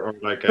Factor or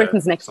like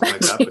Britain's Next something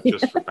like that, but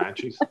just for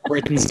Banshees.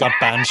 Britain's got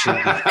Banshee.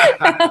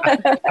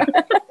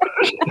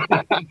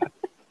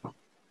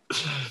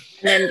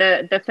 And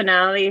then the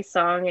finale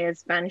song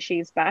is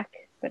Banshee's Back,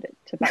 but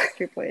to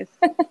Backstreet Boys.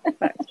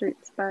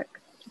 Backstreet's Back.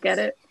 Get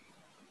it?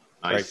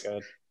 Nice. Very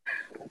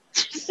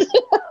good.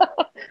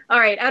 All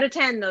right, out of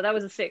 10 though, that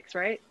was a 6,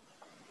 right?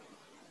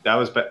 That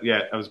was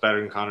better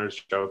than Connor's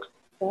joke.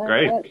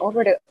 Great.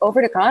 Over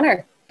to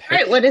Connor. All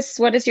right, what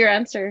is your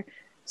answer?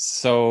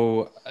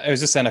 So I was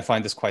just saying I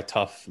find this quite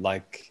tough,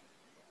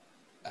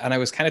 and I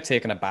was kind of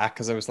taken aback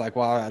because I was like,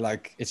 wow,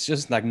 it's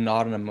just like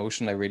not an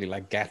emotion I really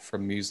get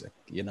from music,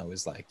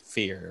 is like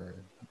fear or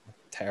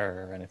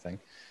terror or anything.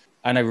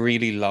 And I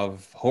really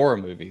love horror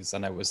movies,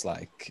 and I was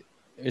like,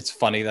 it's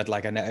funny that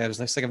I was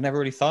like I've never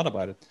really thought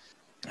about it,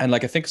 and I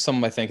think some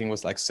of my thinking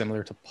was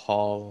similar to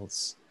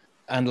Paul's,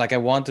 and I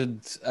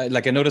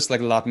noticed a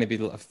lot, maybe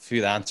a few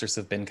of the answers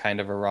have been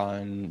kind of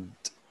around,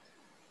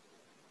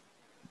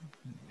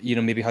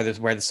 maybe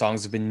where the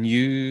songs have been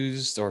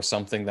used or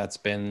something that's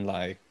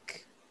been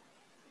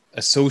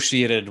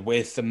associated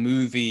with a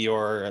movie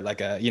or I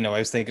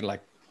was thinking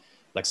like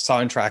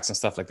soundtracks and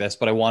stuff like this,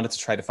 but I wanted to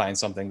try to find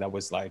something that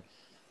was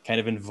kind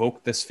of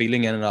invoke this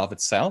feeling in and of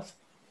itself.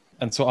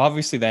 And so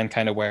obviously then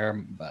kind of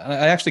where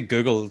I actually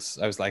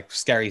Googled, I was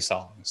scary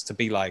songs to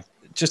be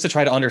just to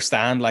try to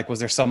understand, was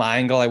there some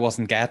angle I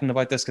wasn't getting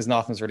about this? Because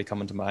nothing's really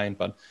coming to mind.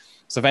 But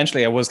so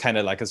eventually I was kind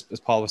of as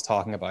Paul was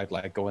talking about,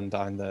 going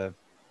down the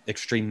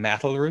extreme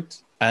metal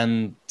route.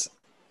 And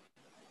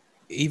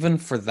even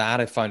for that,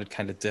 I found it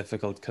kind of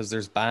difficult because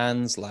there's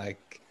bands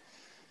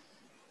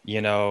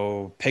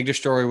Pig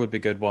Destroyer would be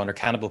a good one, or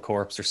Cannibal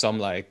Corpse, or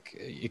some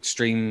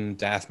extreme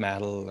death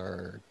metal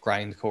or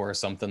grindcore or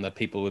something that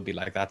people would be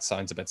that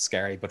sounds a bit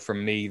scary. But for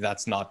me,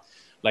 that's not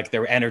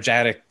they're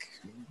energetic,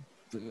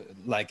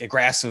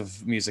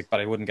 aggressive music, but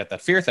I wouldn't get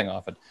that fear thing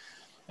off it.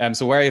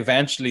 So where I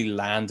eventually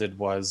landed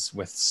was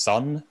with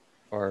Sun,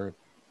 or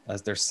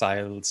as they're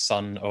styled,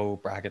 Sun O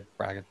bracket,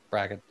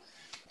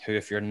 who,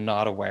 if you're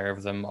not aware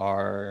of them,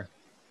 are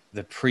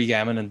the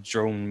preeminent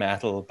drone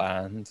metal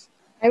band.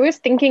 I was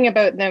thinking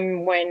about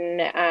them when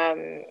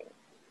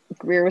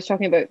Greer was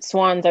talking about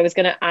Swans. I was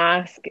going to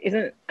ask,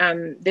 isn't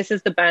this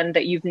is the band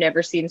that you've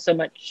never seen so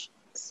much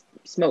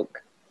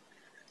smoke?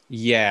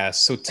 Yeah,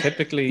 so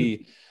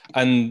typically,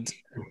 and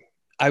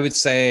I would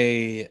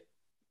say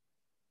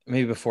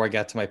maybe before I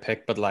get to my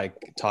pick, but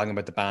like talking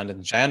about the band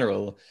in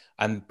general,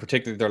 and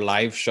particularly their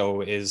live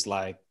show, is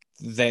like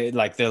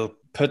they'll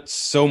put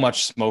so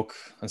much smoke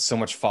and so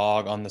much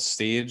fog on the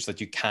stage that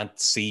you can't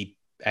see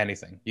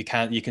anything. You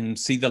can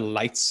see the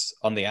lights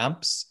on the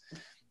amps,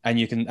 and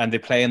they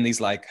play in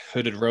these like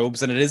hooded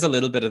robes, and it is a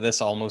little bit of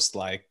this almost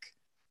like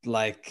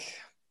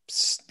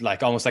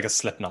almost like a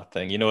Slipknot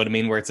thing, you know what I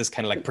mean, where it's this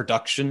kind of like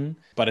production,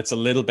 but it's a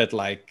little bit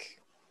like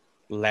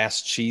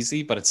less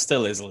cheesy, but it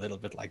still is a little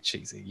bit like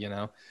cheesy, you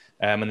know.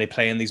 And they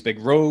play in these big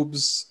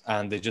robes,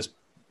 and they just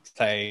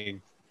play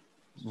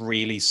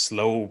really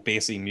slow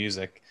bassy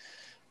music.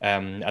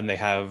 And they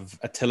have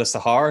Attila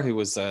Sahar, who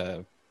was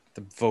the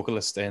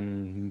vocalist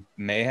in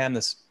Mayhem,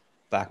 this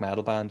black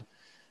metal band.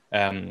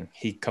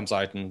 He comes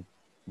out and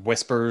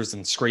whispers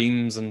and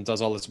screams and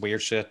does all this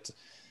weird shit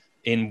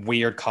in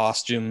weird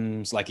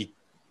costumes.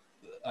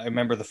 I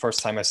remember the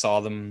first time I saw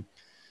them,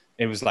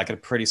 it was like a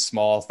pretty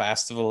small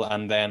festival,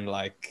 and then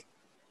like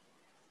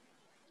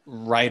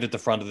right at the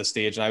front of the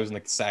stage, and I was in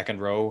like the second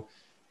row,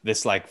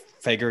 this like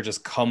figure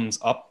just comes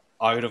up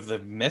out of the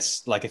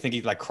mist. Like I think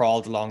he like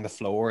crawled along the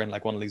floor in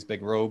like one of these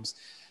big robes,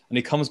 and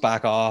he comes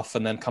back off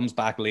and then comes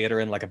back later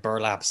in like a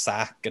burlap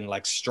sack and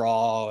like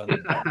straw,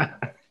 and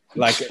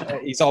like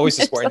he's always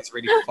just wearing these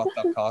really fucked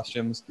up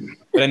costumes.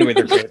 But anyway,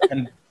 they're great,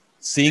 and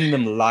seeing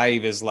them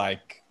live is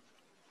like,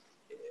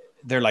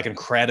 they're like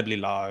incredibly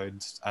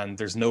loud, and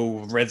there's no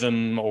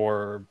rhythm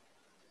or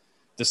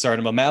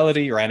discernible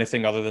melody or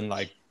anything other than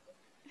like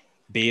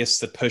bass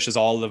that pushes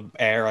all the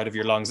air out of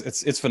your lungs.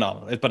 It's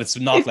phenomenal, but it's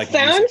not like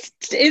music.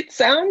 It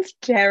sounds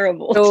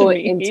terrible. So to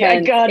me.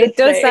 intense. It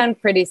does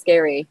sound pretty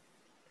scary.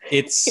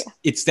 It's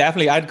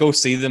definitely, I'd go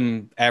see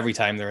them every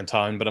time they're in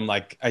town, but I'm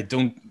like,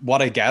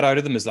 what I get out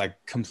of them is like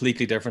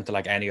completely different to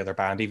like any other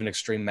band, even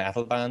extreme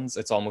metal bands.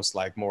 It's almost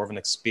like more of an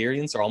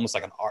experience, or almost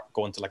like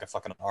going to like a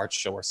fucking art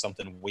show or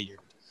something weird.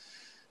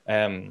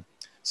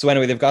 So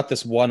anyway, they've got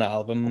this one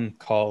album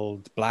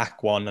called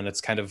Black One, and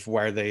it's kind of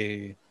where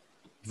they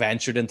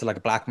ventured into like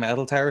a black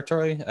metal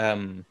territory.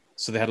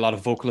 So they had a lot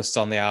of vocalists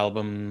on the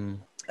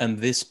album, and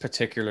this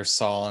particular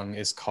song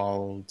is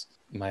called,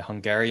 my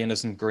Hungarian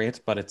isn't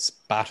great, but it's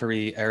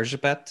Battery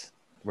Erzsébet,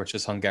 which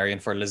is Hungarian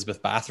for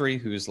Elizabeth Bathory,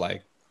 who's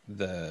like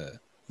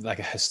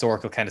a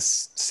historical kind of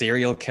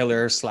serial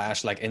killer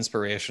 / like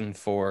inspiration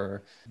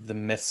for the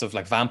myths of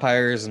like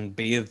vampires and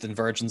bathed in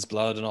virgin's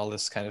blood and all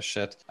this kind of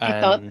shit.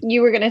 I thought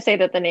you were going to say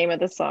that the name of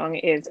the song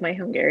is My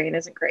Hungarian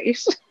Isn't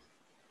Great.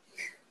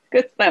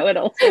 Because that would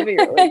also be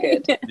really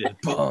good. Yeah.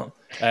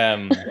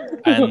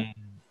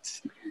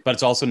 But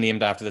it's also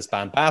named after this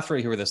band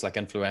Bathory, who were this like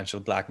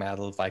influential black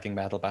metal, Viking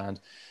metal band.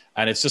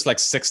 And it's just like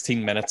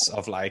 16 minutes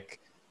of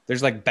like,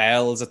 there's like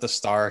bells at the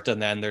start,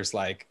 and then there's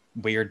like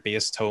weird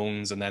bass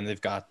tones, and then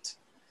they've got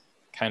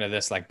kind of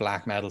this like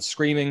black metal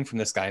screaming from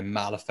this guy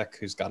Malefic,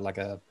 who's got like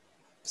a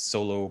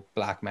solo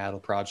black metal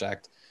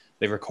project.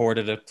 They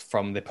recorded it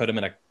they put him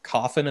in a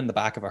coffin in the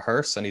back of a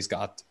hearse, and he's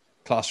got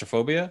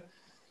claustrophobia.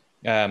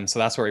 So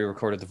that's where he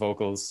recorded the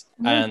vocals.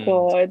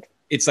 Oh, God.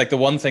 It's like the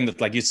one thing that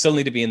like you still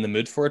need to be in the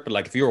mood for it, but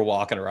like if you were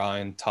walking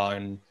around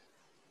town,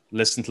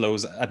 listen to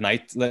those at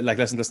night, like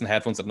listen to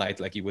headphones at night,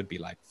 like you would be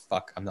like,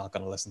 fuck, I'm not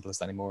going to listen to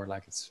this anymore.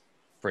 Like it's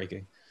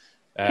freaky.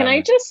 Can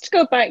I just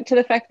go back to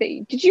the fact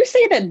that, did you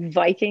say that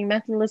Viking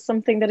metal is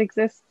something that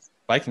exists?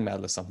 Viking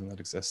metal is something that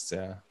exists,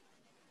 yeah.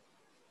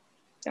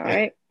 All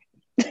right.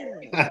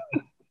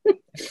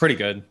 Pretty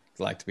good,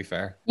 like, to be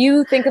fair.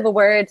 You think of a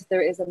word,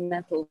 there is a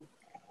metal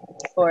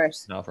for it.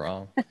 Not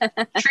wrong.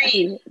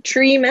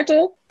 Tree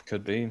metal?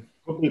 Could be.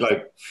 Could be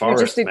like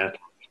forest metal.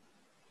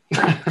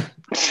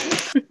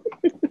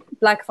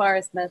 Black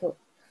forest metal.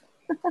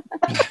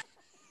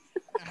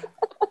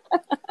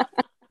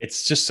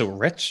 It's just so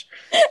rich.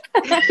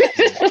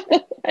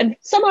 And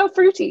somehow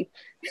fruity.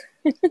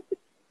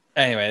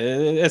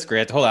 Anyway, it's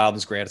great. The whole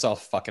album's great. It's all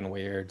fucking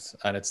weird.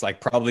 And it's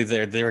like probably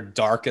their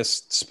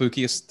darkest,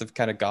 spookiest they've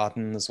kind of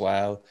gotten as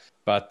well.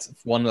 But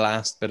one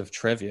last bit of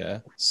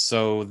trivia.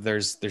 So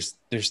there's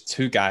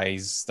two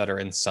guys that are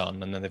in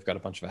Sun, and then they've got a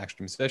bunch of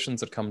extra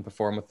musicians that come and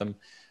perform with them.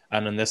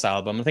 And in this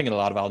album, I think in a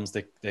lot of albums,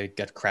 they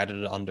get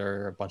credited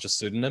under a bunch of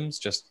pseudonyms,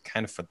 just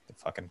kind of for the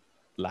fucking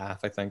laugh,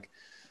 I think.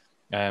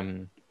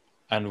 And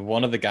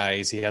one of the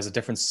guys, he has a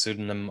different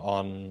pseudonym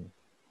on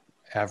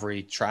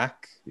every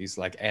track. He's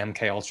like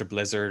MK Ultra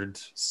Blizzard,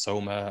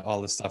 Soma,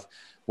 all this stuff.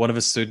 One of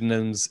his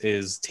pseudonyms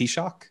is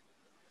Taoiseach,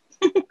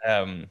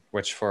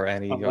 which for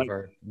any of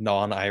our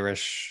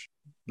non-Irish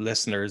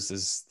listeners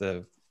is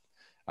the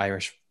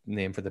Irish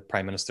name for the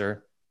Prime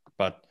Minister.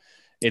 But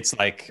it's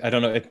like, I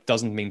don't know, it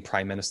doesn't mean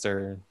Prime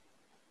Minister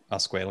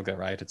Osquelga,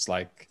 right? It's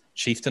like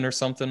chieftain or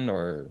something,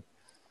 or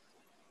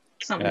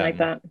something like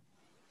that.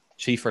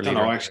 Chief or leader.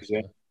 No, actually,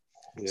 yeah.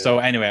 So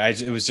anyway,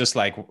 it was just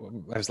like,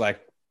 I was like,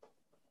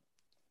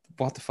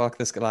 what the fuck,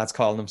 this lad's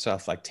calling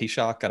himself like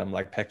Taoiseach, and I'm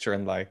like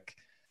picturing like,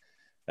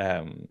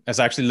 I was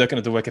actually looking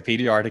at the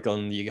Wikipedia article,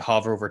 and you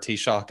hover over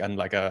Taoiseach, and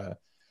like a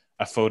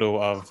photo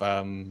of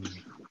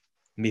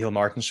Micheál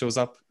Martin shows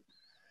up,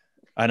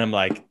 and I'm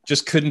like,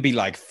 just couldn't be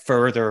like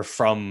further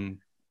from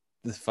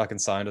the fucking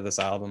sound of this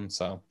album.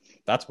 So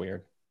that's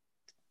weird.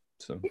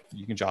 So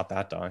you can jot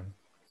that down.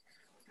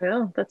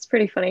 Well, that's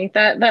pretty funny.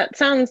 That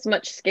sounds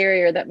much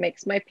scarier. That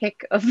makes my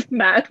pick of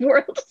Mad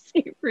World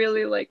seem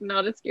really like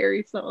not a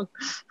scary song.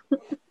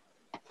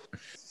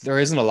 There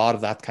isn't a lot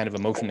of that kind of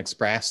emotion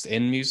expressed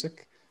in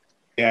music.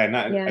 Yeah, and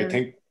I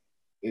think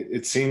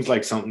it seems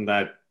like something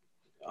that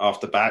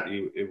off the bat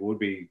it would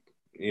be,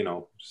 you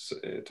know,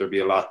 there'd be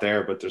a lot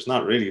there, but there's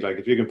not really. Like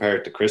if you compare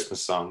it to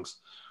Christmas songs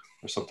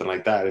or something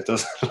like that, it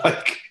doesn't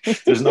like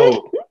there's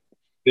no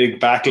big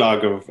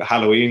backlog of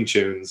Halloween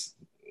tunes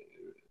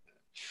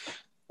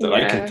that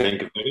I can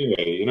think of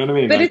anyway. You know what I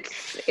mean? But like,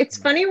 it's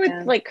funny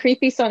with like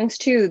creepy songs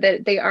too,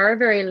 that they are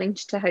very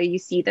linked to how you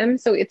see them.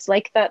 So it's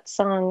like that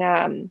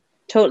song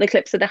Total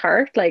Eclipse of the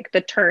Heart, like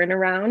the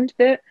turnaround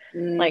bit.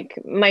 Like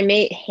my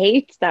mate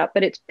hates that,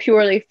 but it's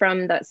purely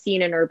from that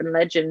scene in Urban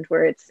Legend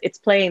where it's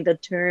playing the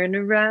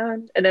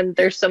turnaround, and then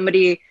there's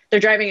somebody, they're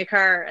driving a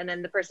car, and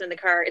then the person in the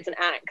car is an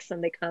axe,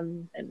 and they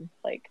come and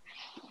like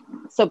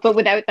so. But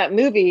without that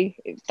movie,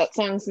 that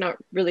song's not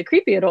really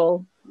creepy at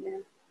all. Yeah.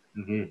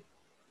 mm-hmm.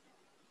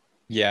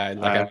 Yeah,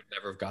 like I would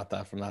never have got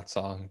that from that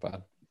song,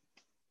 but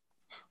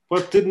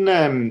didn't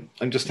I'm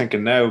just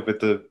thinking now,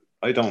 but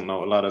I don't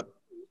know a lot of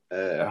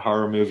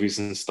horror movies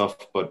and stuff,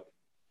 but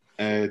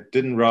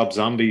didn't Rob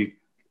Zombie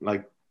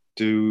like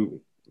do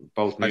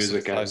both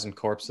music and Thousand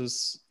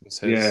Corpses was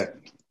his?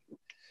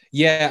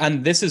 Yeah,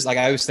 and this is like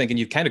I was thinking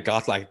you've kind of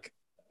got like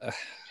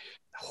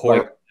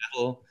horror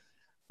metal.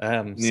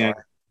 Sorry.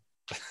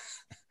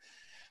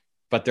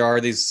 But there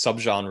are these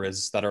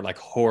subgenres that are like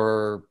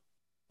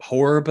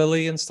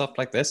horror-billy and stuff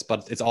like this,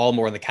 but it's all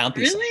more in the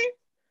campy side. Really?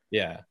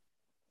 Yeah.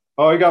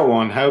 Oh, I got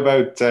one. How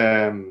about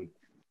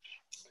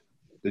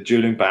the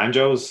dueling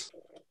banjos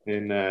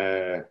in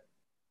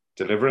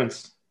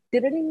Deliverance?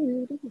 Yeah,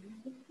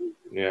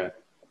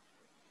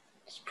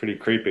 it's pretty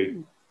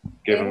creepy,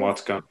 given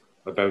what's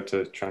about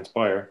to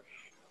transpire.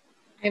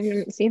 I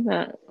haven't seen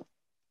that.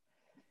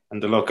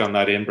 And the look on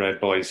that inbred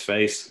boy's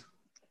face.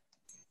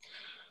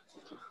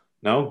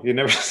 No, you've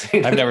never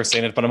seen it? I've never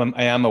seen it, but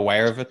I am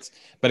aware of it.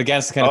 But again,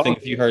 it's the kind of thing,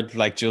 if you heard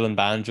like dueling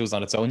banjos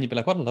on its own, you'd be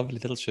like, what a lovely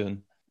little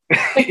tune.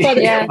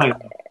 Yeah.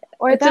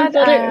 Or that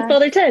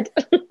Father Ted.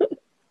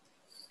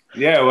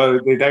 Yeah, well,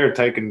 they're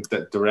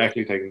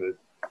directly taking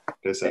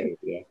this out.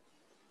 Yeah.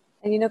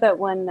 And you know that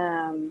one,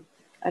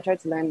 I tried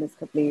to learn this a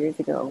couple of years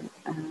ago.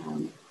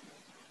 Oh,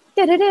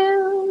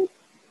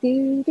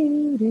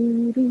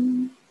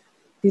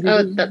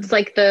 that's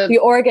like the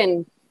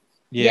organ.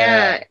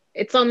 Yeah,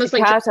 it's almost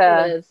like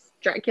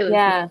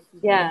Dracula's.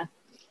 Yeah.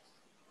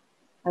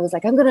 I was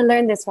like, I'm going to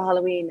learn this for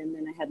Halloween, and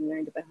then I hadn't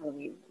learned about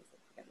Halloween.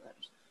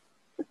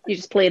 You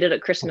just played it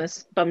at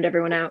Christmas, bummed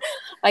everyone out.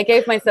 I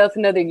gave myself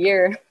another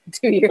year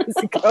 2 years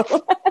ago.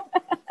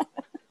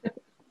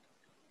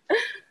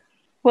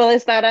 Well,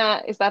 is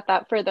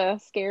that for the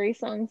scary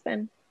songs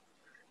then?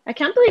 I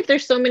can't believe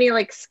there's so many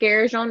like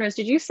scare genres.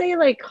 Did you say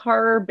like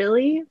horror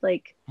billy?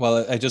 Like,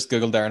 well, I just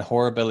googled there, and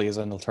horror billy is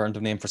an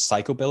alternative name for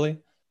psychobilly.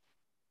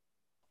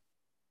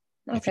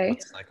 Okay. If you know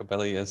what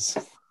psychobilly is,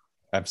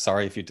 I'm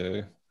sorry if you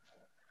do.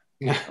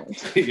 Yeah.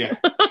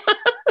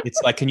 It's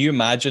like, can you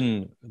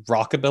imagine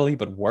rockabilly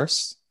but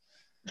worse?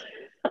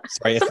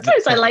 Sorry,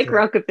 sometimes I like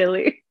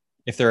rockabilly.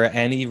 If there are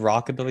any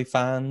rockabilly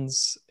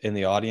fans in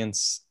the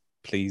audience,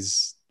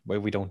 please,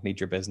 we don't need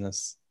your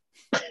business.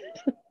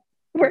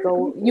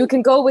 You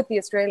can go with the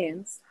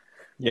Australians.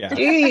 Yeah.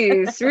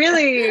 Jeez,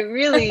 really,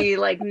 really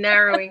like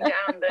narrowing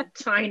down the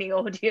tiny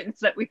audience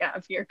that we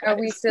have here, guys. Are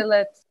we still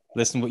at...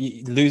 Listen,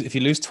 if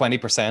you lose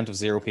 20% of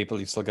 0 people,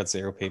 you've still got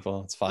 0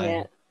 people. It's fine.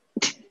 Yeah.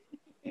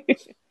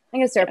 I'm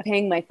going to start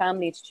paying my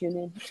family to tune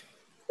in.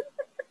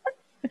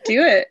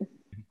 Do it.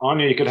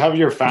 Anya, you could have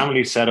your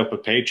family set up a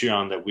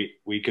Patreon that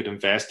we could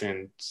invest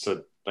in,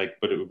 so like,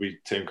 but it would be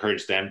to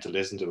encourage them to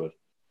listen to it.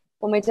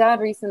 Well, my dad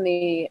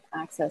recently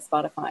accessed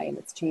Spotify, and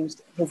it's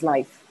changed his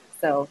life.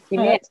 So he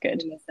may that's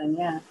good. Listen,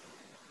 yeah.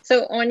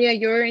 So Anya,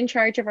 you're in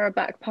charge of our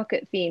back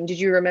pocket theme. Did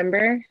you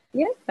remember?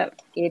 Yeah.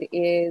 It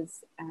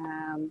is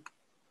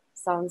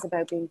songs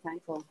about being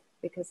thankful,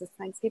 because it's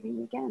Thanksgiving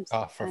weekend.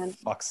 Oh, for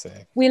fuck's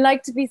sake. We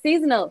like to be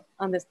seasonal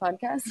on this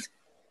podcast.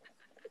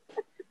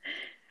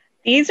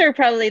 These are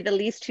probably the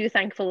least two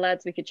thankful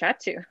lads we could chat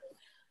to.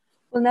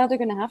 Well, now they're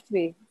going to have to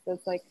be. So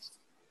it's like, it's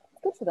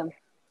good for them.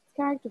 It's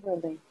character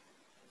building.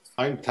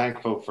 I'm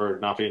thankful for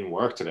not being in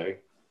work today.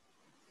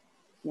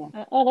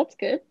 Yeah. Oh, that's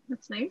good.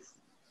 That's nice.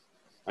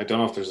 I don't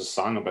know if there's a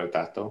song about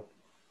that, though.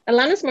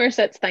 Alanis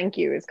Morissette's Thank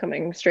You is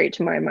coming straight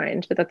to my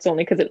mind, but that's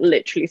only because it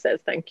literally says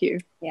thank you.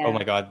 Yeah. Oh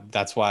my God.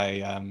 That's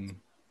why,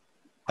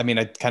 I mean,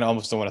 I kind of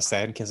almost don't want to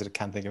say it in case I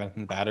can't think of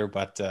anything better,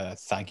 but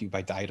Thank You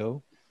by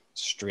Dido.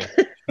 Straight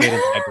into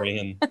my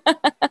brain.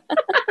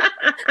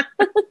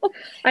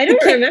 I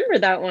don't remember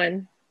that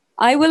one.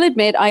 I will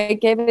admit, I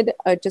gave it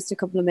just a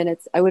couple of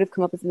minutes. I would have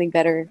come up with something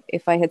better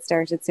if I had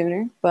started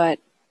sooner, but...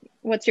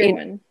 What's your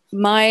one?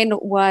 Mine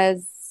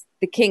was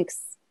The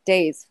Kinks,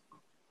 Days,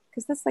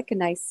 because that's like a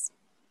nice,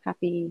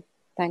 happy,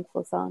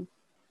 thankful song.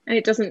 And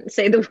it doesn't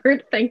say the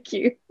word thank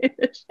you.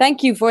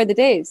 Thank you for the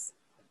days.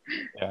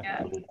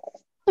 Yeah.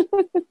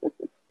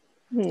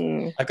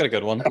 Hmm. I've got a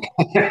good one.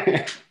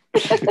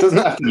 It doesn't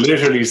have to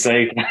literally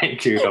say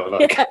thank you though.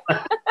 Like.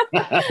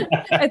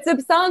 It's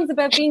a songs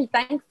about being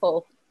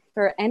thankful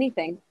for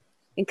anything,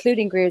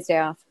 including Greer's Day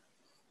Off.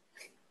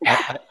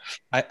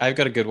 I've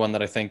got a good one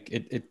that I think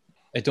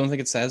I don't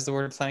think it says the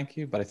word thank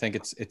you, but I think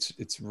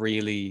it's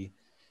really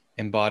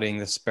embodying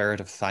the spirit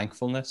of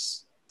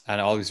thankfulness, and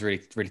it always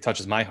really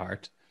touches my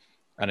heart.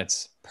 And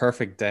it's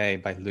 "Perfect Day"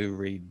 by Lou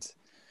Reed.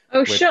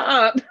 Oh, shut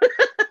up!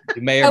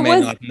 You may or may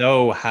not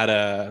know had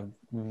a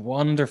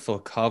wonderful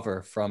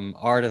cover from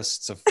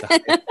artists of the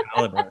highest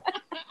caliber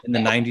in the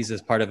 90s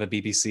as part of a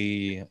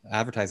BBC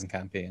advertising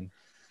campaign.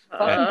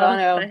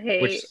 I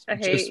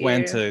hate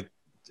went to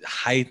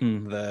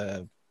heighten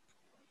the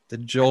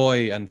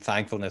joy and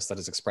thankfulness that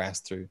is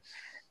expressed through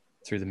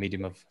the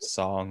medium of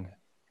song.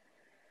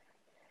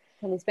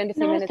 Can we spend a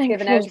few minutes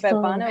giving out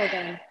about Bono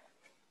again?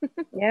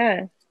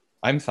 Yeah.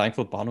 I'm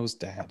thankful Bono's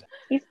dead.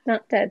 He's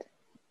not dead.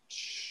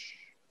 Shh.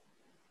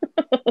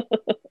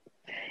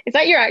 Is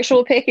that your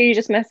actual pick, or are you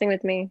just messing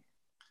with me?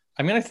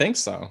 I mean, I think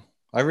so.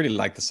 I really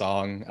like the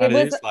song. And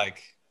it is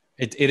like,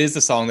 it is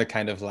the song that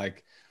kind of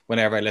like,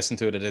 whenever I listen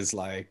to it, it is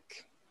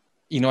like,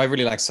 you know, I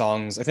really like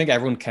songs. I think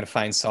everyone kind of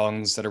finds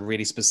songs that are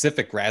really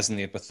specific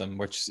resonate with them,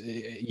 which,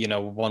 you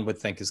know, one would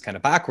think is kind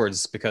of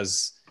backwards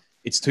because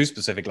it's too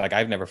specific. Like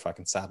I've never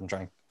fucking sat and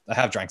drank. I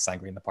have drank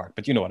sangria in the park,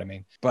 but you know what I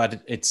mean.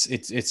 But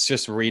it's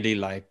just really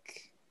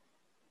like,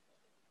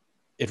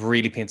 it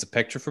really paints a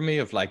picture for me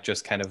of like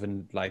just kind of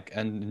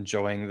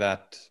enjoying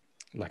that,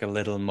 like a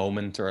little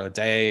moment or a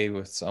day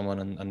with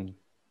someone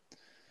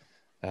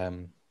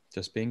and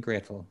just being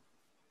grateful.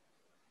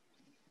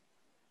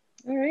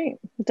 All right,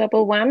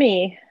 double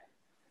whammy,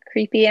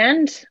 creepy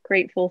and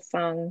grateful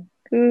song.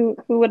 Who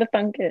would have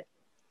thunk it?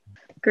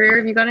 Greer,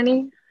 have you got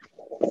any?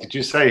 Did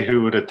you say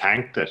who would have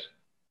tanked it?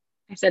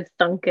 I said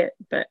thunk it,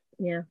 but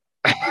yeah.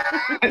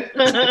 I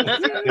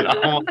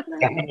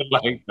would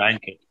like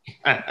thank it.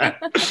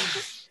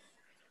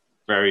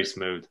 Very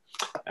smooth.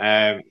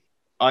 I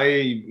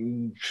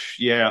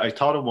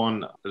thought of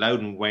one,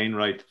 Loudon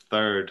Wainwright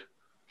third.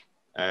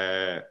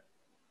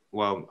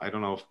 Well, I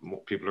don't know if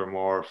people are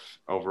more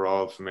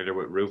overall familiar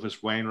with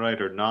Rufus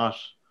Wainwright or not.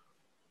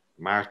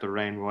 Martha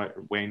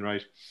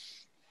Wainwright.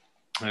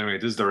 Anyway,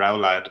 this is the Row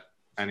Lad,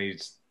 and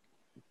he's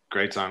a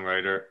great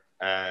songwriter.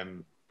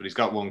 But he's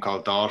got one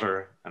called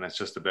Daughter, and it's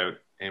just about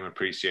him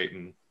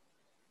appreciating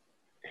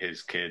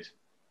his kid,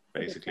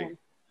 basically.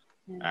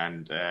 Yeah.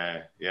 And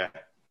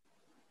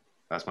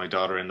that's my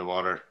daughter in the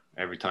water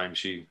every time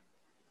she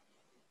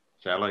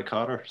fell I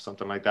caught her,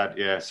 something like that.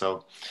 Yeah,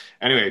 so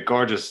anyway,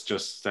 gorgeous,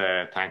 just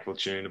thankful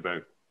tune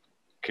about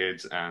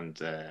kids, and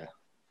it's a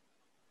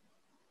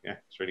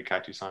really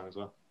catchy song as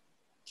well.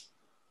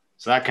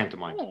 So that came to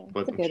mind,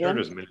 but I'm sure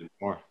there's a million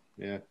more.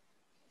 Yeah,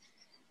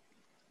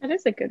 that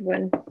is a good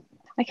one.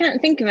 I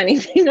can't think of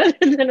anything other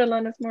than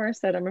Alanis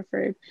Morissette, I'm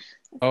afraid.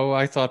 Oh,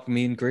 I thought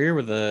me and Greer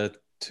were the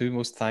two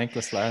most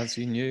thankless lads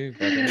you knew.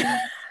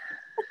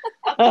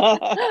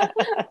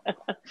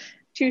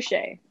 Touche.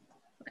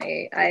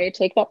 I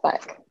take that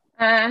back.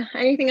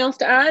 Anything else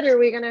to add, or are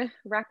we going to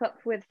wrap up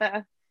with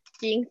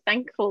being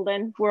thankful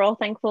then? We're all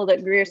thankful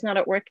that Greer's not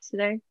at work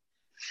today.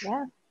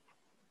 Yeah.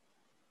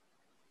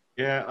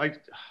 Yeah,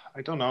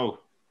 I don't know.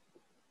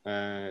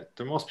 There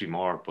must be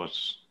more, but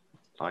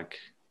like,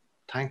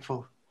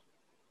 thankful.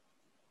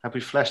 Have we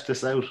fleshed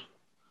this out?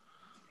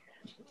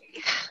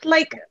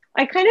 Like,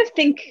 I kind of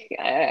think,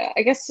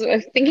 I guess,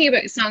 thinking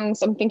about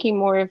songs, I'm thinking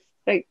more of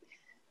like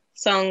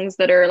songs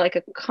that are like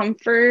a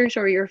comfort,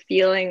 or you're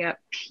feeling at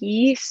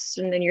peace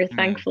and then you're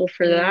thankful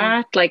for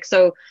that. Like,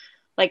 so,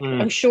 like,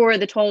 I'm sure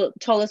the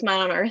tallest man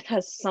on earth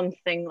has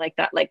something like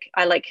that. Like,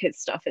 I like his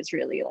stuff. It's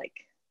really like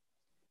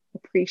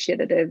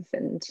appreciative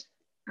and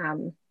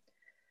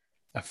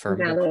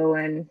affirmative, mellow,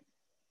 and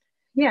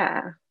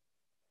yeah.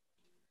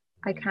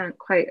 I can't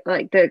quite,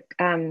 like, the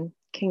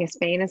King of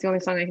Spain is the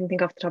only song I can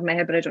think off the top of my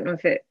head, but I don't know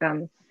if it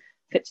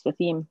fits the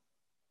theme.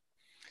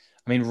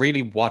 I mean,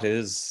 really, what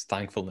is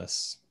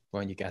thankfulness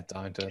when you get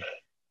down to it?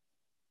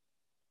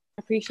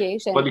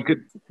 Appreciation. Well,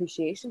 it's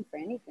appreciation for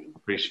anything.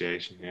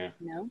 Appreciation, yeah.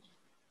 No?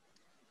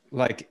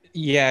 Like,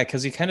 yeah,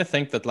 because you kind of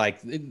think that,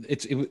 like,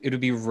 it would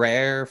be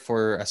rare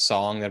for a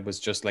song that was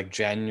just like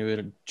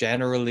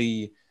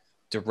generally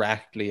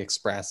directly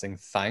expressing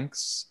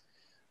thanks.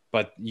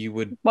 But you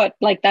would... What,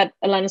 like that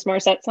Alanis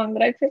Morissette song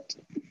that I picked?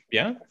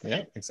 Yeah,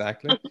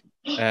 exactly.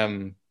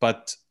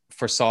 But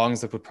for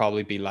songs that would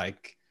probably be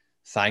like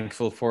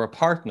thankful for a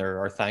partner,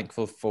 or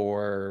thankful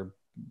for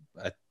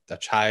a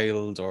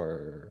child,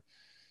 or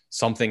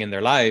something in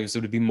their lives,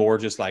 it would be more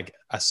just like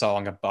a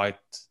song about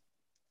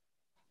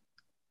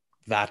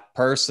that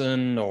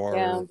person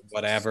or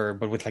whatever,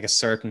 but with like a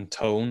certain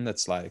tone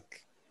that's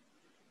like...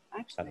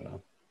 I don't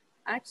know.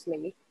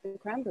 Actually, the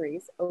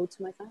Cranberries, Ode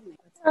to My Family.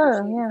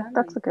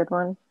 That's a good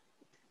one.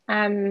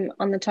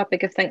 On the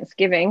topic of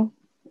Thanksgiving,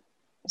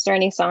 is there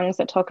any songs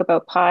that talk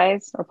about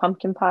pies or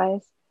pumpkin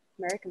pies?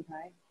 American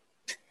Pie.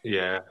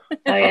 Yeah.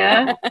 Oh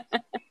yeah.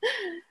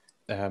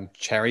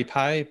 Cherry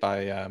Pie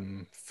by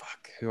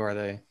fuck, who are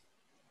they?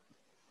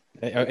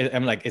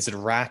 I'm like, is it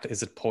Rat?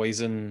 Is it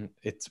Poison?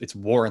 It's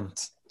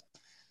Warrant.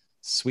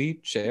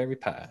 Sweet Cherry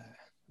Pie.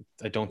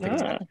 I don't think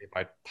it's actually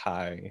about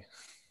pie.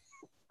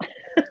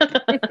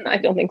 I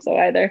don't think so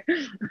either.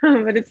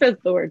 But it says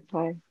the word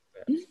pie.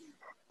 Yeah.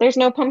 There's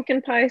no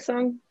pumpkin pie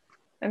song.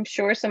 I'm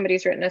sure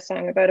somebody's written a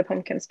song about a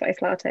pumpkin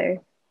spice latte.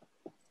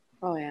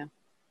 Oh yeah.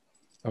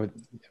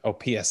 Oh,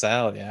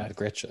 PSL, yeah,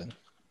 Gretchen.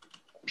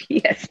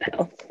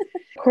 PSL.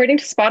 According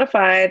to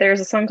Spotify, there's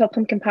a song called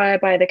Pumpkin Pie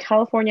by the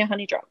California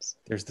Honeydrops.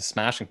 There's the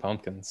Smashing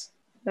Pumpkins.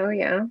 Oh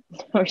yeah.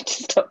 We're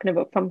just talking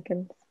about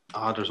pumpkins.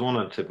 There's one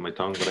on the tip of my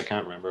tongue, but I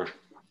can't remember.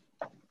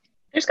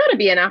 There's got to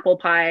be an apple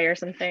pie or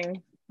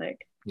something.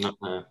 Like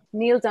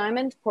Neil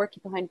Diamond,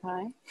 Porcupine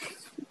Pie.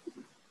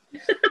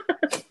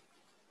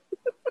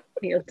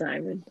 Neil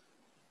Diamond.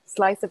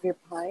 Slice of Your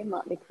Pie,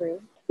 Motley Crue.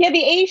 Yeah,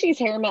 the 80s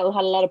hair metal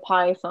had a lot of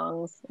pie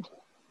songs,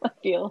 I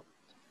feel.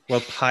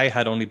 Well, pie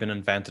had only been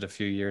invented a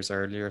few years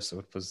earlier, so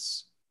it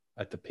was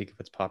at the peak of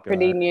its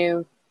popularity. Pretty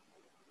new.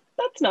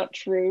 That's not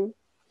true.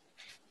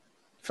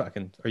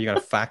 Fucking, are you going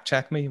to fact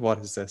check me? What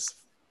is this?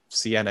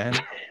 CNN?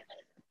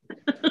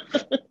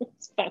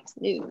 It's Fox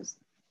News.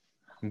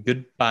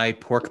 Goodbye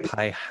Pork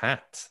Pie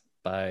Hat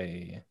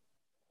by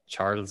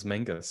Charles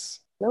Mingus.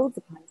 Loads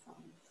of pie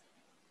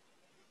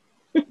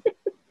songs.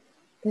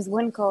 There's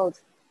one called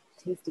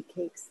Tasty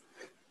Cakes.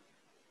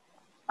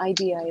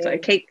 IDIA. So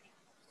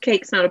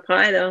cake's not a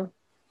pie though.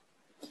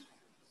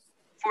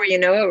 Before you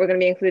know it, we're going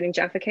to be including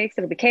Jaffa Cakes.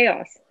 It'll be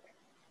chaos.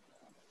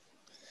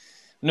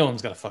 No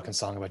one's got a fucking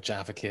song about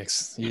Jaffa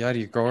Cakes. You out of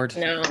your gourd?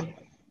 No.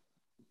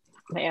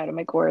 I'm out of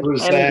my gourd. I'm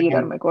indeed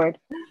out of my gourd.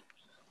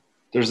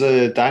 There's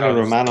a Daniel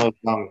Romano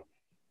song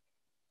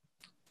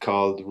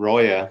called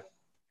Roya,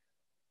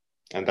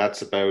 and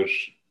that's about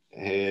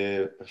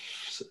a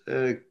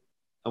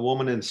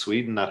woman in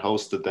Sweden that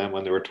hosted them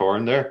when they were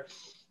touring there,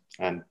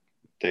 and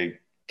they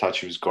thought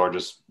she was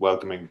gorgeous,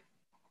 welcoming,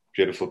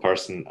 beautiful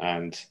person,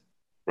 and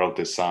wrote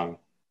this song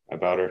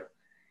about her.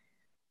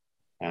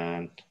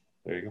 And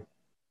there you go.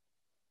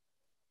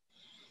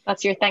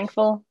 That's your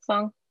thankful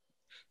song?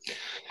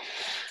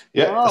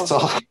 Yeah, that's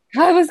all.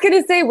 I was going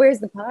to say, where's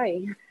the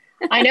pie?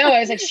 I know. I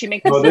was like, she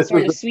make this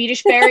sort of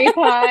Swedish berry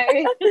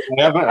pie.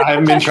 I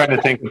haven't been trying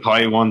to think of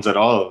pie ones at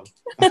all.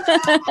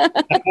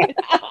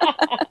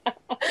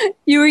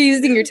 You were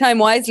using your time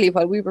wisely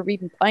while we were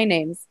reading pie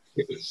names.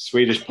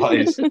 Swedish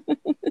pies.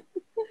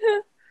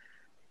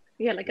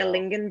 Yeah, like a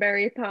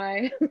lingonberry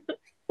pie.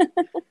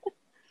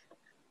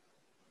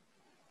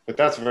 But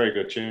that's a very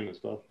good tune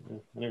as well. Yeah,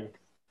 anyway.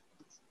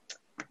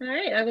 All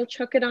right, I will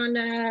chuck it on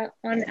L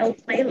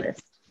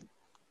playlist.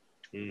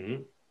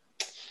 Mm-hmm.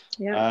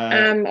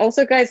 Yeah.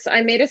 Also, guys,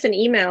 I made us an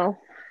email,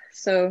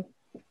 so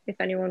if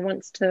anyone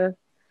wants to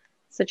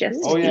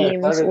suggest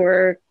themes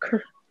or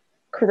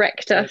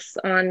correct us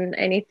on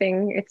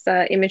anything, it's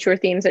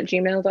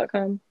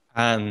immaturethemes@gmail.com.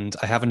 And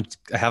I haven't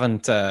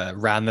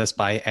ran this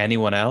by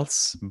anyone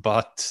else,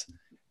 but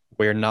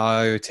we're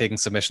now taking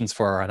submissions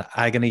for an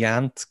agony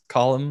aunt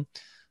column.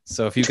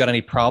 So if you've got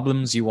any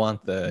problems you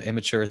want the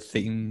immature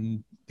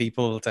theme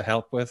people to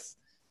help with,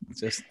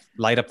 just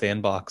light up the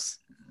inbox.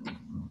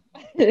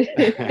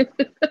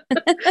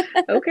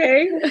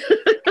 Okay.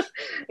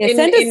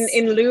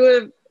 In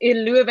lieu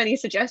of any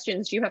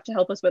suggestions, do you have to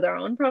help us with our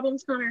own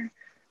problems, Connor?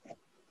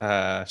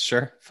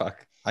 Sure.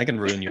 Fuck. I can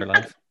ruin your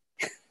life.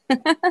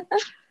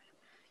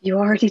 You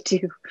already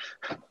do.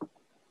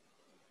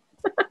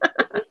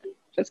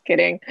 Just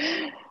kidding.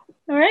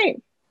 All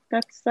right.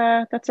 That's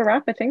a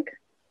wrap, I think.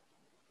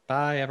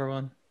 Bye,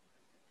 everyone.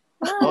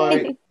 Bye.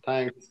 Bye.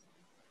 Thanks.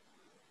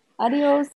 Adios.